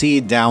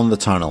proceed down the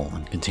tunnel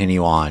and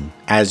continue on.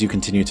 As you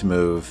continue to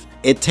move,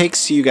 it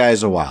takes you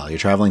guys a while. You're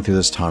traveling through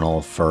this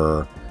tunnel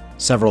for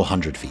several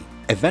hundred feet.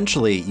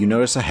 Eventually, you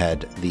notice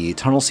ahead, the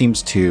tunnel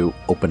seems to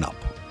open up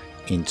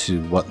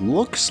into what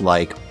looks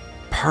like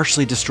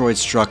partially destroyed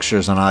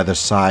structures on either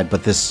side,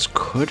 but this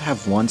could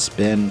have once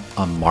been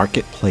a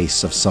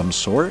marketplace of some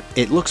sort.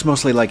 It looks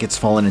mostly like it's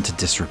fallen into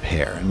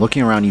disrepair, and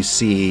looking around you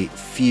see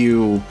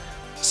few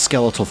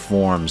skeletal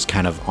forms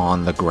kind of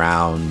on the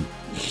ground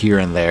here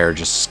and there,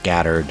 just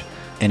scattered,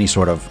 any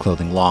sort of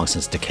clothing long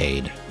since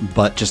decayed,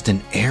 but just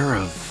an air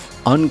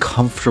of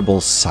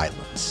uncomfortable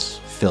silence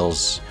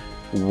fills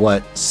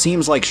what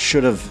seems like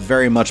should have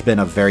very much been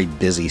a very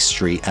busy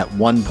street at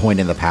one point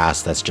in the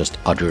past that's just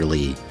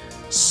utterly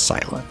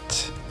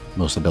silent.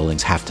 Most of the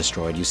buildings half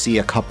destroyed. You see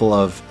a couple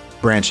of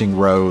branching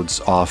roads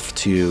off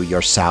to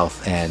your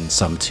south and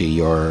some to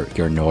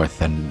your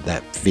north, and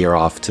that veer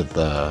off to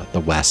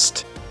the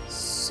west.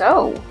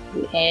 So,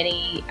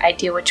 any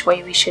idea which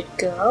way we should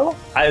go?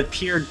 I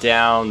peered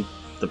down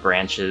the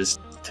branches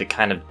to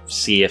kind of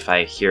see if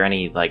I hear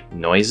any, like,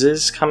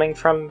 noises coming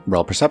from.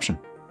 Roll perception.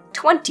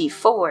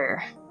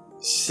 24.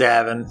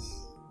 7.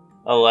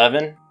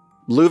 11.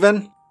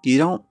 Leuven, you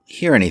don't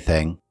hear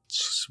anything.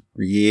 It's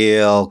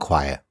real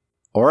quiet.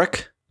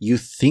 Auric, you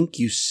think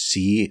you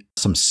see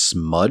some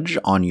smudge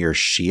on your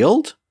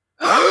shield?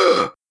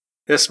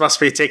 This must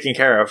be taken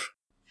care of.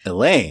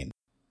 Elaine,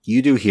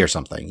 you do hear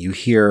something. You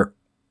hear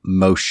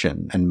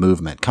motion and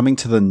movement coming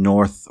to the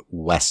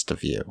northwest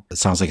of you. It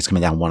sounds like it's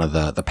coming down one of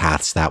the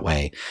paths that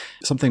way.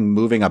 Something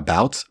moving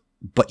about,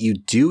 but you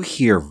do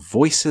hear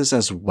voices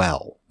as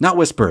well. Not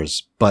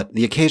whispers, but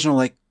the occasional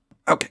like,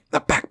 okay,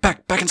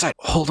 back inside,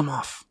 hold them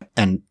off.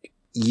 And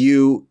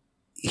you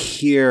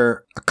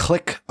hear a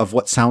click of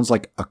what sounds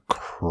like a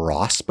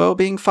crossbow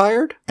being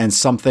fired and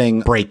something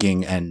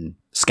breaking and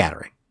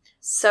scattering.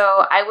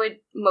 So I would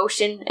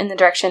motion in the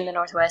direction of the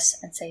northwest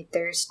and say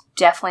there's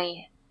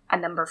definitely a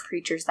number of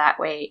creatures that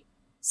way.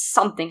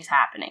 Something's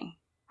happening.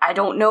 I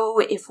don't know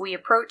if we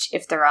approach,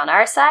 if they're on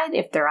our side,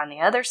 if they're on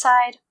the other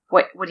side.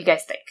 What do you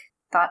guys think?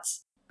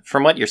 Thoughts?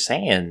 From what you're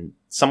saying,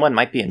 someone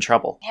might be in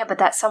trouble. Yeah, but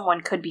that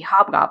someone could be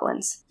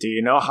hobgoblins. Do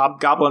you know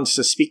hobgoblins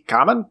to speak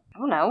common? I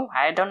don't know.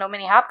 I don't know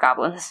many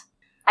hobgoblins.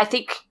 I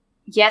think,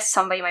 yes,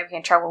 somebody might be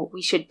in trouble.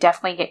 We should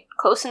definitely get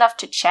close enough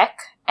to check,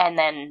 and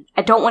then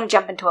I don't want to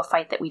jump into a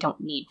fight that we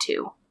don't need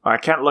to. I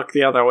can't look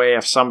the other way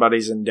if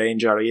somebody's in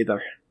danger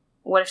either.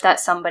 What if that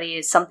somebody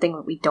is something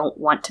that we don't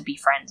want to be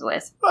friends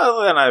with?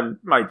 Well, then I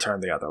might turn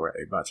the other way,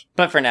 but...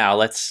 But for now,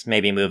 let's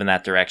maybe move in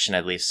that direction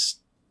at least.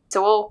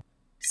 So we'll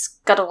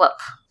scuttle up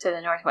to the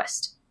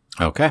northwest.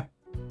 Okay.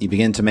 You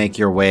begin to make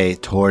your way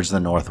towards the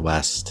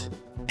northwest,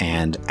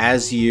 and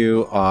as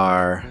you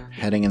are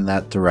heading in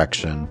that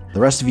direction, the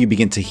rest of you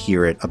begin to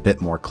hear it a bit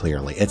more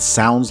clearly. It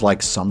sounds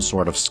like some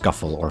sort of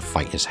scuffle or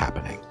fight is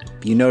happening.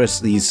 You notice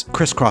these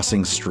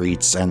crisscrossing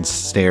streets and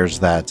stairs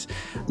that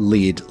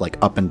lead like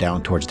up and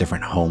down towards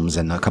different homes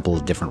and a couple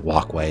of different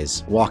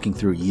walkways. Walking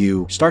through,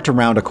 you start to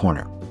round a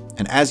corner,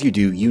 And as you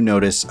do, you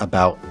notice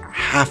about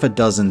half a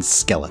dozen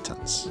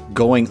skeletons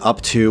going up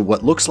to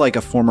what looks like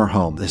a former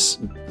home. This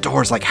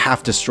door's like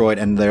half destroyed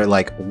and they're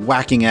like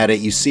whacking at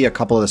it. You see a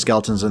couple of the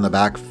skeletons in the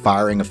back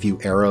firing a few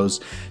arrows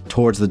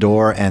towards the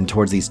door and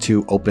towards these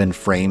two open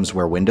frames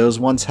where windows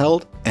once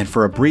held. And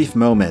for a brief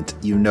moment,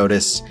 you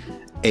notice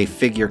a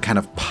figure kind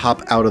of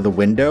pop out of the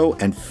window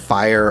and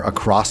fire a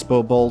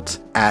crossbow bolt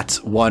at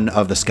one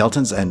of the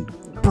skeletons and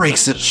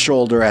breaks its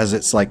shoulder as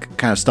it's like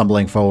kind of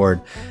stumbling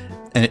forward.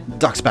 And it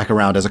ducks back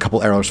around as a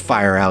couple arrows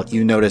fire out.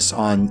 You notice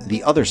on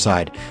the other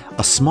side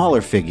a smaller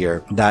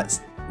figure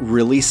that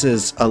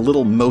releases a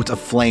little mote of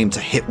flame to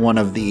hit one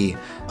of the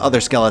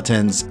other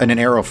skeletons, and an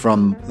arrow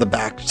from the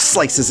back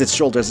slices its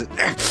shoulders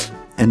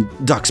and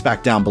ducks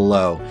back down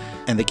below.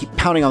 And they keep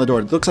pounding on the door.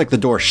 It looks like the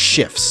door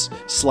shifts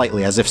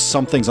slightly as if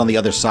something's on the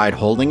other side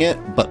holding it,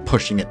 but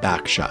pushing it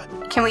back shut.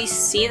 Can we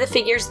see the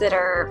figures that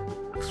are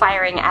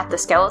firing at the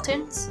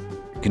skeletons?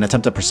 You can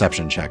attempt a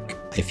perception check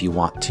if you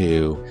want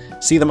to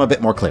see them a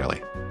bit more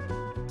clearly.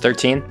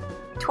 13.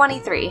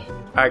 23.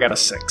 I got a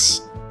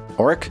 6.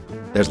 Oric,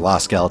 there's a lot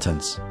of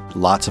skeletons.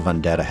 Lots of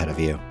undead ahead of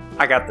you.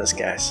 I got this,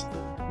 guys.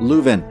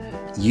 Leuven,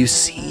 you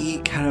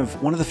see kind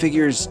of one of the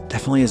figures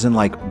definitely is in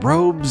like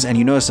robes, and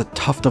you notice a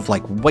tuft of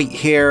like white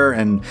hair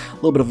and a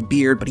little bit of a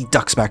beard, but he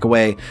ducks back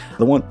away.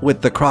 The one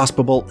with the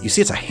crossbow bolt, you see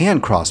it's a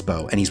hand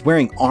crossbow, and he's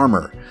wearing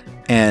armor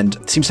and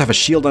seems to have a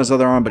shield on his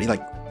other arm, but he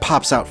like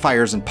pops out,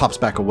 fires, and pops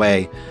back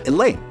away.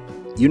 Elaine,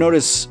 you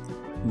notice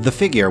the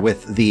figure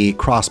with the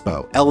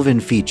crossbow, elven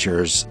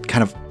features,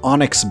 kind of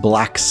onyx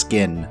black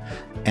skin,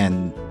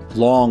 and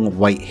long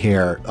white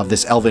hair of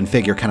this elven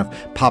figure kind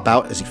of pop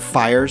out as he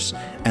fires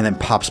and then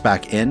pops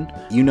back in.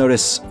 You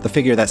notice the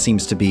figure that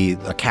seems to be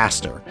a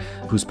caster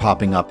who's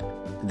popping up,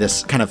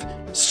 this kind of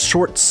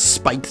short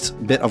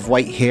spiked bit of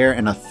white hair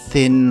and a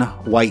thin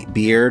white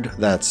beard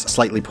that's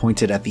slightly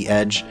pointed at the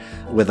edge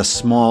with a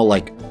small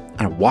like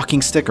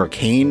walking stick or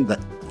cane that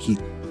he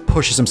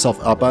pushes himself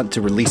up on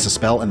to release a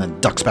spell and then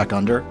ducks back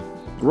under.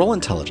 Roll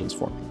intelligence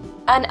for me.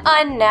 An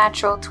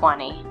unnatural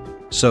 20.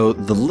 So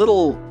the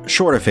little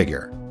shorter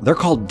figure, they're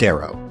called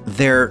Darrow.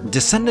 They're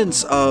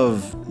descendants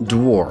of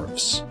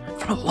dwarves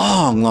from a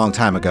long, long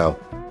time ago.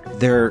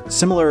 They're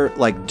similar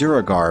like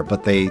Duragar,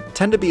 but they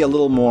tend to be a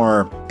little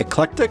more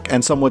eclectic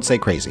and some would say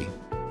crazy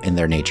in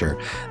their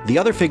nature. The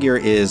other figure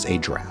is a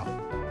drow.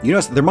 You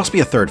notice there must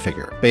be a third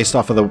figure based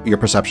off of your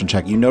perception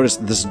check. You notice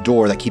this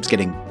door that keeps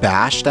getting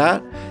bashed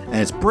at and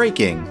it's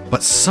breaking,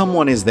 but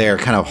someone is there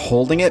kind of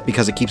holding it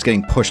because it keeps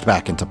getting pushed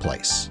back into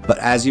place. But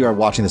as you are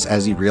watching this,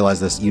 as you realize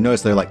this, you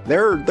notice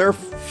they're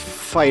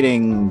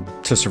fighting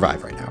to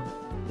survive right now.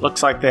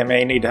 Looks like they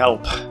may need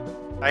help.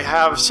 I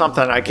have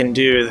something I can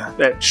do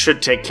that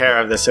should take care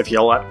of this if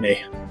you'll let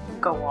me.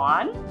 Go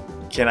on.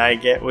 Can I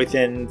get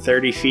within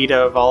 30 feet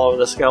of all of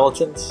the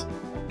skeletons?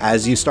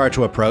 As you start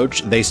to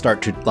approach, they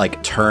start to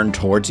like turn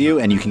towards you,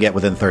 and you can get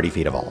within 30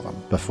 feet of all of them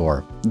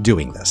before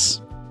doing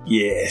this.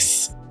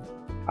 Yes.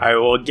 I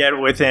will get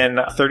within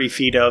 30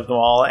 feet of them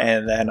all,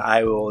 and then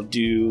I will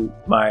do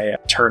my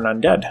turn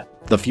undead.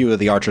 The few of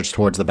the archers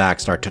towards the back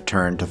start to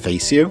turn to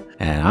face you,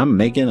 and I'm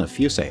making a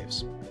few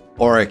saves.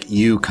 Oric,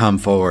 you come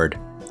forward,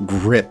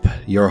 grip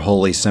your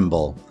holy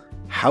symbol.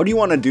 How do you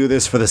want to do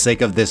this for the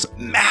sake of this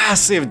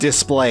massive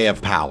display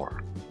of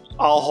power?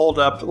 I'll hold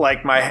up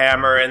like my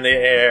hammer in the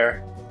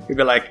air. He'd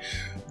be like,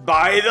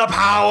 by the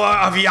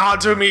power of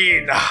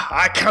Yadumin,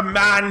 I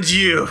command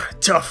you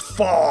to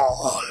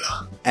fall.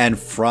 And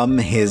from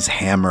his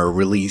hammer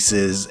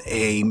releases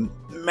a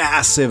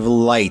massive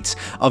light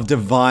of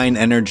divine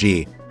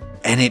energy,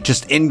 and it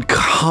just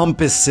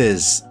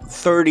encompasses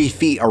 30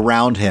 feet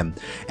around him.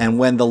 And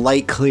when the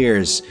light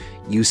clears,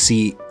 you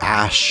see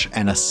ash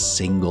and a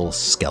single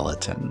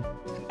skeleton.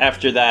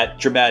 After that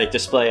dramatic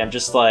display, I'm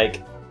just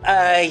like,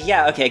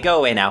 yeah, okay, go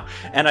away now.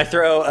 And I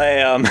throw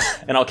an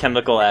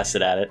alchemical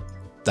acid at it.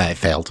 I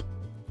failed.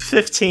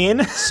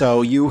 15.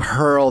 So you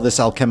hurl this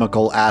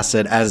alchemical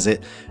acid as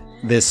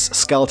this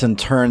skeleton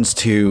turns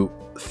to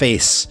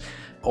face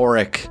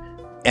Oric,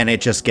 and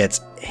it just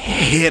gets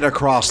hit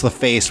across the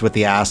face with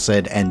the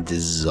acid and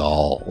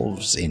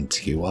dissolves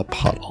into a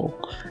puddle.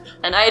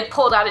 And I had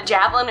pulled out a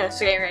javelin and was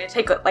getting ready to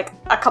take like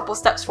a couple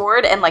steps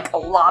forward and like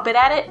lob it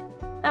at it.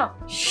 Oh,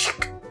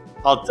 shook.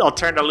 I'll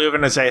turn to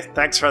Leuven and say,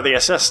 thanks for the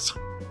assist.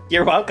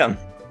 You're welcome.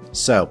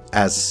 So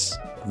as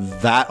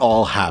that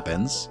all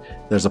happens,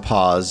 there's a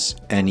pause,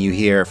 and you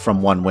hear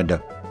from one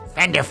window,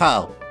 "Friend or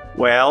foe?"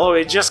 Well,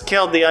 we just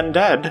killed the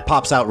undead.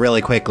 Pops out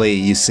really quickly.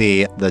 You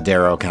see the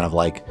Darrow kind of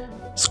like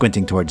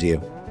squinting towards you.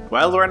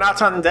 Well, we're not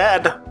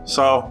undead,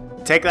 so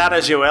take that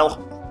as you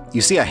will.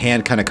 You see a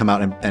hand kind of come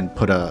out and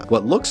put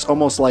what looks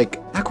almost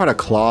like, not quite a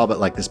claw, but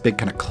like this big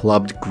kind of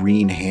clubbed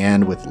green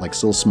hand with like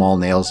little small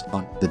nails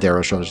on the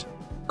Darrow's shoulders.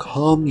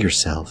 Calm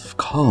yourself,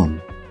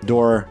 calm.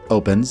 Door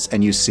opens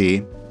and you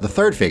see the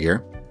third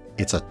figure.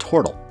 It's a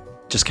turtle.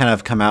 Just kind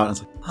of come out and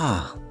it's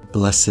like,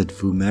 blessed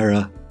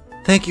Vumera.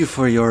 Thank you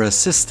for your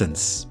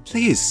assistance.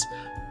 Please,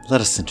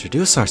 let us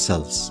introduce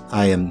ourselves.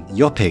 I am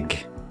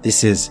Yopig.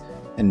 This is,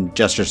 and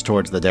gestures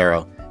towards the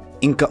Darrow,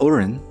 Inca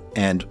Urin,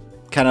 and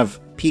kind of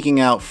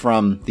peeking out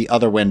from the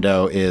other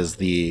window is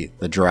the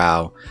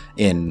drow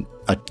in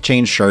a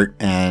chain shirt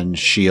and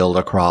shield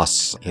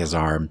across his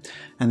arm.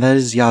 And that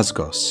is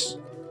Yazgos.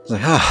 He's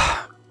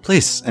like,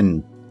 please.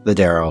 And the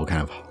Darrow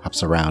kind of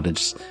hops around and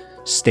just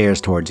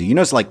stares towards you. You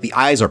notice, like, the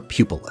eyes are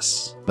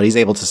pupilless, but he's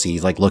able to see.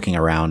 He's, like, looking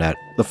around at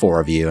the four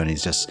of you, and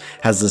he's just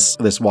has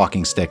this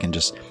walking stick and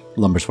just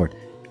lumbers forward.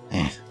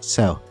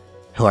 So,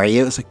 who are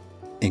you? It's like,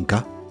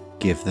 Inca,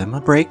 give them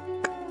a break.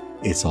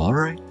 It's all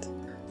right.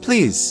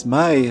 Please,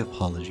 my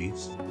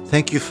apologies.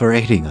 Thank you for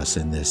aiding us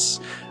in this.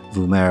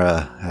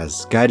 Vumera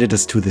has guided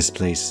us to this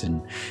place,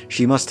 and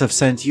she must have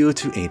sent you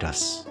to aid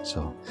us.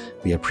 So,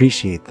 we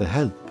appreciate the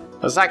help.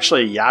 It was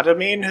actually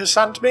Yadamine who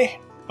sent me,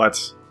 but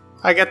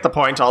I get the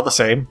point all the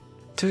same.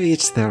 To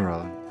each their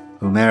own.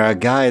 Vumera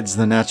guides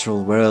the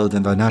natural world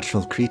and the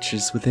natural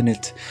creatures within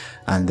it,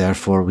 and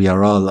therefore we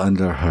are all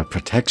under her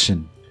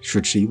protection,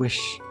 should she wish.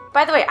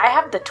 By the way, I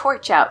have the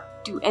torch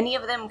out. Do any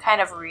of them kind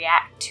of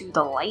react to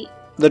the light?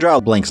 The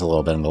drow blinks a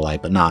little bit in the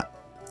light, but not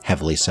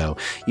heavily so.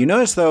 You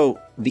notice, though,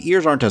 the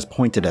ears aren't as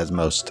pointed as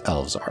most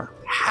elves are.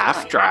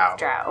 Half drow.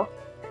 Drow.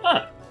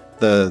 Huh.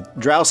 The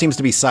drow seems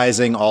to be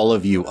sizing all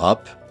of you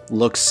up,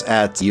 looks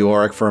at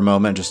Yorick for a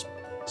moment, just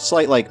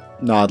slight,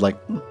 nod,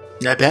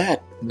 Not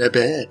bad. Not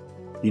bad.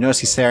 You notice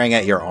he's staring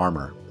at your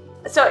armor.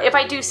 So if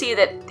I do see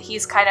that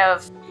he's kind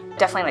of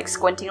definitely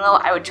squinting a little,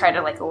 I would try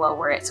to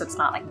lower it so it's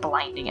not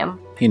blinding him.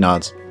 He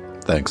nods.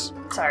 Thanks.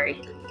 Sorry.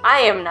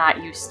 I am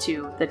not used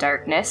to the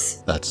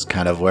darkness. That's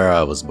kind of where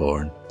I was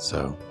born,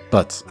 so.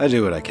 But I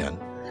do what I can.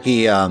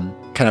 He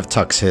kind of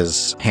tucks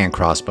his hand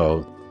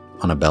crossbow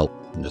on a belt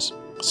and just,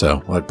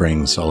 so what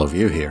brings all of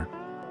you here?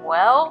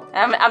 Well,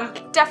 I'm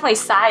definitely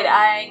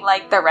side-eyeing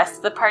the rest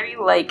of the party,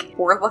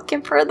 we're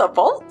looking for the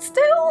vault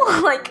still?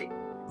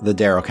 The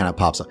Darrow kind of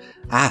pops up.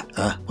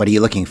 What are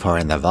you looking for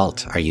in the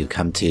vault? Are you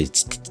come to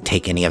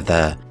take any of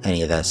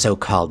the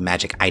so-called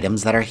magic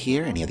items that are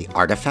here? Any of the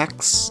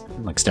artifacts?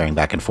 Staring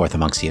back and forth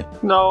amongst you.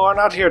 No, we're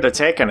not here to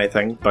take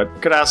anything,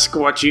 but could ask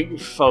what you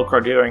folk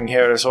are doing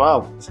here as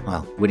well.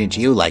 Well, wouldn't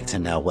you like to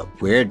know what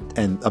we're...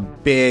 And a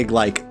big,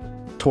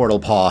 turtle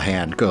paw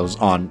hand goes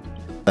on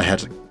the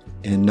head.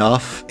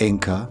 Enough,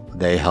 Inca.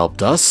 They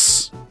helped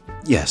us.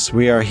 Yes,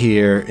 we are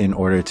here in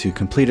order to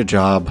complete a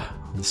job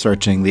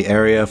searching the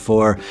area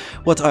for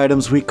what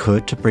items we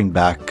could to bring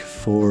back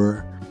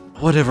for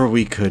whatever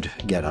we could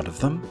get out of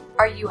them.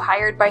 Are you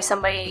hired by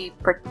somebody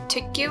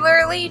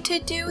particularly to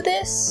do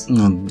this?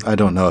 I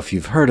don't know if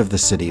you've heard of the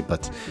city,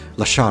 but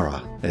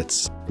Lashara,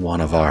 it's one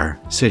of our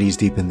cities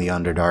deep in the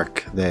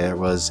Underdark. There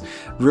was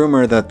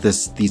rumor that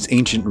these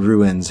ancient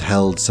ruins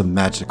held some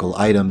magical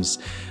items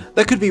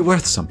that could be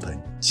worth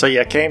something. So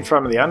you came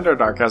from the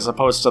Underdark as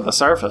opposed to the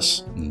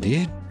surface.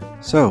 Indeed.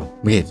 So,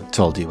 we've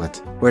told you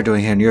what we're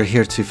doing here, and you're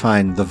here to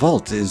find the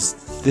vault. Is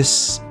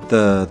this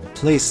the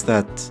place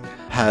that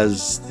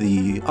has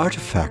the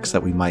artifacts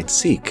that we might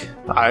seek?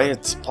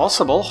 It's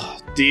possible.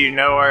 Do you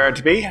know where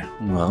to be?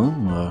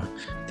 Well,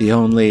 the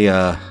only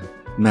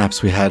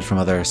maps we had from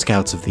other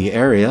scouts of the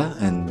area,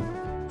 and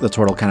the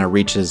turtle kind of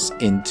reaches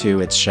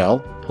into its shell,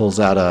 pulls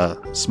out a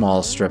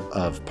small strip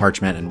of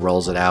parchment and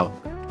rolls it out,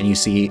 and you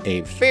see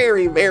a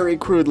very, very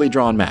crudely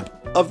drawn map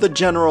of the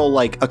general,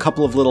 a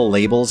couple of little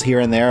labels here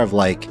and there of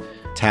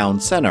town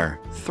center,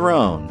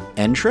 throne,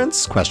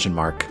 entrance, ?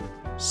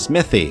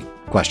 Smithy, ?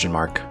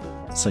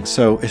 It's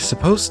so it's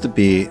supposed to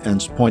be, and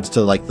points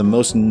to the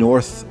most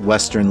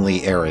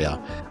northwesternly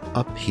area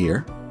up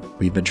here.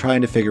 We've been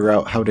trying to figure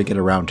out how to get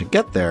around to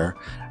get there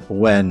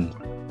when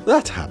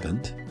that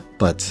happened.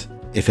 But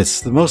if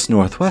it's the most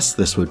northwest,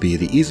 this would be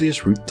the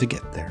easiest route to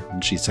get there.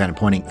 And she's kind of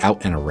pointing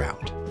out and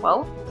around.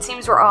 Well, it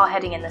seems we're all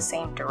heading in the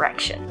same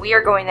direction. We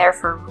are going there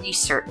for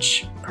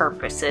research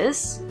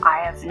purposes. I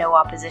have no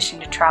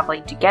opposition to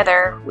traveling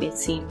together. It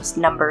seems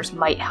numbers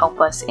might help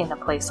us in a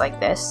place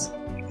like this.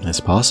 It's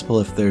possible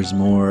if there's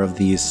more of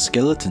these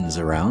skeletons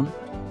around.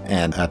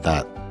 And at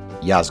that,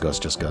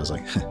 Yazgos just goes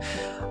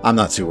I'm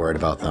not too worried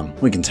about them.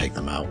 We can take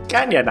them out.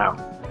 Can you now?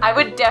 I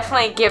would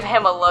definitely give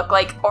him a look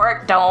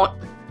Oric, don't.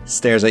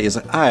 Stares at you,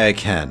 I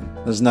can.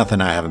 There's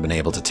nothing I haven't been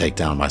able to take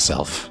down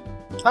myself.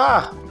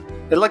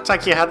 It looked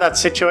like you had that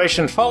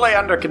situation fully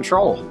under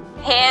control.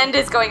 Hand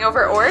is going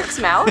over Oric's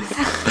mouth.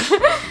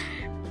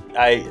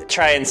 I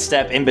try and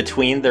step in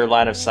between their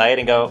line of sight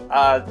and go,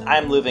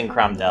 I'm Leuven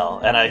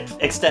Cromdell, and I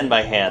extend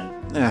my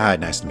hand. Hi,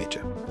 nice to meet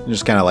you.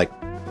 Just kind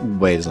of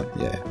waves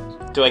yeah.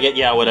 Do I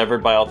get whatever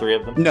by all three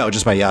of them? No,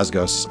 just by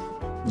Yazgos.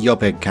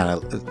 Yopig kind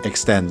of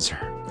extends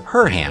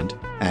her hand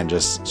and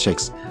just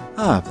shakes,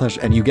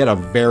 pleasure. And you get a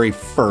very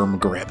firm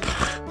grip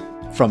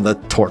from the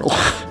turtle.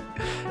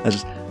 And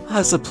just,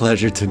 it's a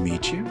pleasure to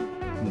meet you.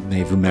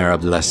 May Vumera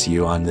bless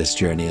you on this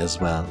journey as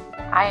well.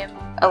 I am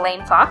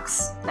Elaine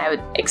Fox. I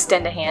would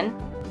extend a hand.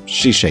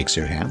 She shakes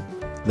your hand.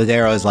 The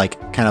Darrow is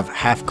kind of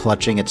half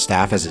clutching its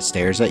staff as it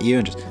stares at you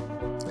and just,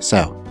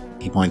 so,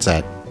 he points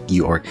at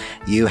you, or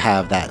you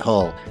have that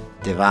whole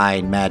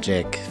divine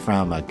magic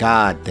from a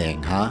god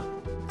thing, huh?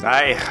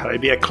 Aye, I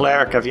be a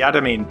cleric of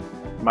Yadamine.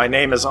 My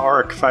name is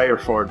Auric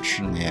Fireforge.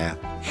 Yeah.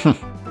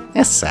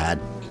 That's sad.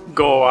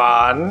 Go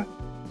on.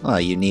 Well,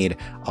 you need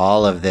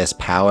all of this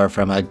power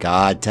from a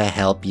god to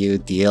help you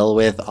deal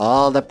with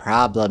all the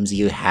problems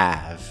you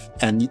have.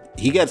 And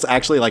he gets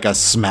actually like a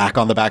smack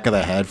on the back of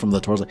the head from the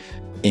torso.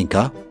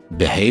 Inca,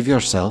 behave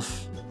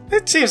yourself.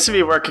 It seems to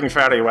be working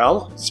fairly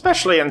well,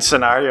 especially in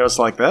scenarios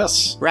like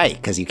this. Right,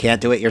 because you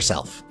can't do it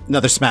yourself.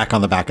 Another smack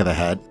on the back of the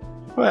head.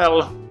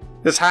 Well,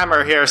 this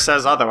hammer here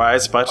says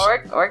otherwise, but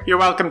Orc. you're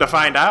welcome to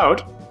find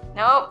out.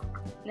 Nope.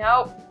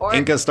 Orc.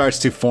 Inca starts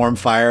to form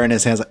fire in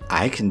his hands.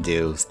 I can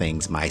do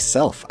things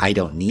myself. I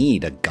don't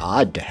need a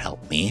god to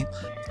help me.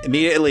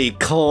 Immediately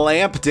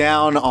clamp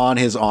down on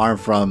his arm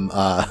from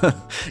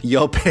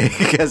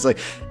Yopik. It's like,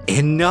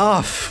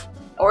 enough.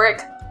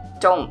 Oric,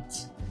 don't.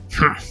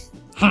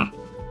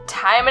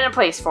 Time and a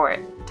place for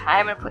it.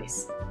 Time and a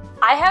place.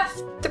 I have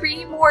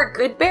 3 more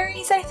good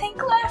berries, I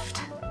think,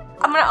 left.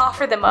 I'm gonna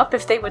offer them up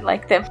if they would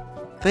like them.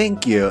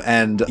 Thank you.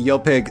 And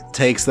Yopik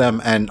takes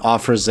them and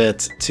offers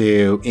it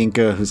to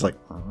Inca, who's like,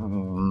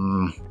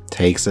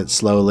 takes it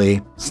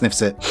slowly,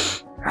 sniffs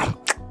it,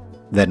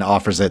 then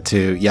offers it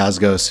to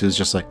Yazgos, who's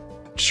just like,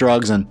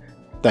 shrugs and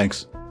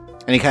thanks.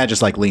 And he kind of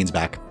just like leans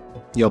back.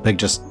 Yopik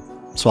just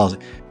swallows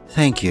it.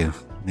 Thank you.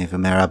 May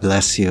Vimera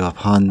bless you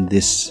upon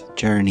this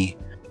journey.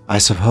 I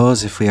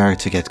suppose if we are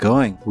to get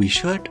going, we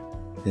should.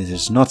 It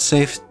is not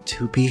safe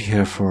to be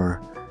here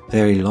for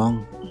very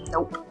long.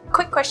 Nope.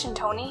 Quick question,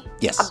 Tony.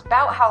 Yes.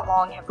 About how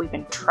long have we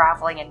been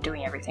traveling and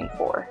doing everything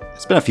for?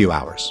 It's been a few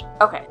hours.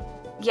 Okay.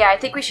 Yeah, I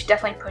think we should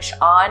definitely push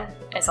on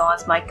as long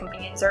as my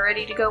companions are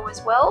ready to go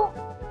as well.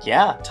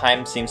 Yeah,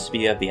 time seems to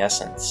be of the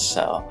essence,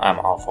 so I'm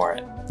all for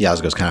it.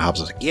 Yazgos kind of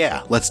hops like,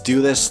 yeah, let's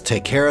do this,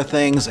 take care of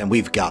things, and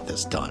we've got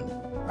this done.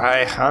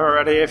 I'm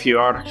ready if you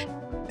are.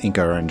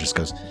 Inca and just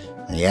goes,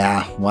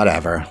 yeah,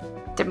 whatever.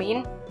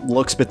 Demean?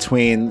 Looks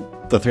between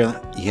the three of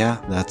them. Yeah,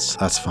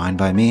 that's fine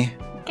by me.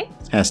 Okay.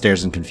 Kind of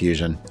stares in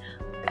confusion.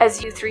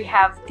 As you 3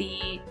 have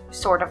the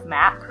sort of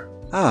map,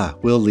 Ah,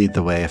 we'll lead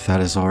the way if that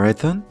is all right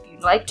then. if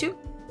you'd like to,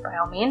 by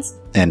all means.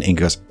 And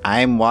Inca goes,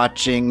 I'm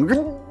watching.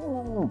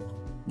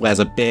 As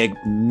a big,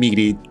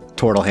 meaty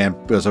turtle hand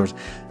goes over.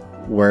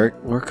 We're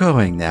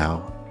going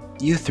now.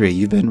 You 3,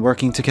 you've been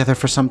working together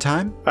for some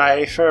time?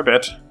 Aye, for a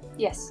bit.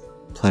 Yes.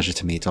 Pleasure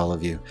to meet all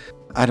of you.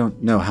 I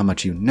don't know how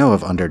much you know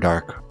of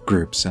Underdark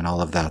groups and all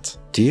of that.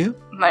 Do you?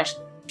 I'm gonna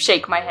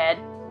shake my head.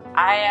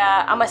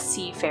 I'm a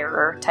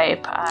seafarer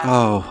type.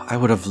 Oh, I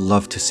would have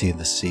loved to see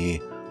the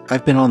sea.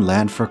 I've been on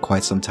land for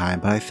quite some time,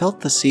 but I felt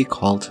the sea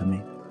call to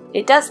me.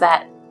 It does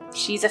that.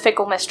 She's a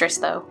fickle mistress,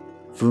 though.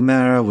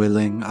 Vumera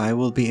willing, I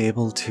will be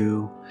able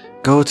to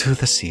go to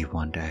the sea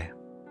one day.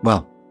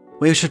 Well,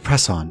 we should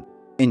press on.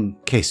 In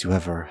case you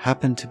ever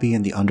happen to be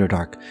in the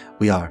Underdark,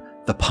 we are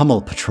the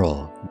Pummel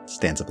Patrol.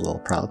 Stands up a little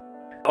proud.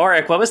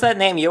 Oric, what was that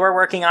name you were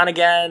working on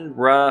again?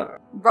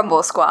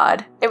 Rumble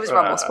Squad. It was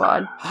Rumble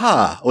Squad.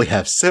 Ah, we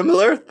have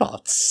similar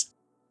thoughts.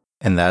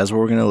 And that is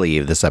where we're going to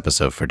leave this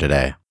episode for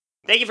today.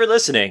 Thank you for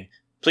listening.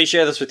 Please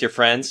share this with your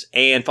friends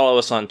and follow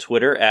us on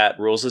Twitter at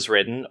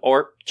RulesAsWritten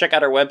or check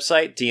out our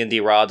website,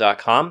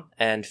 dndraw.com,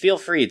 and feel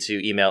free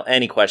to email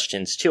any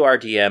questions to our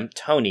DM,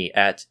 Tony,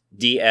 at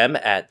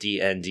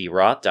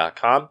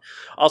dm@dndraw.com.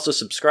 Also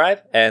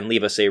subscribe and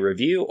leave us a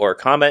review or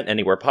comment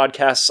anywhere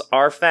podcasts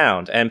are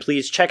found. And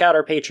please check out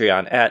our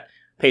Patreon at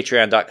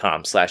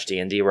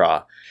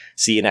patreon.com/dndraw.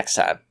 See you next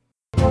time.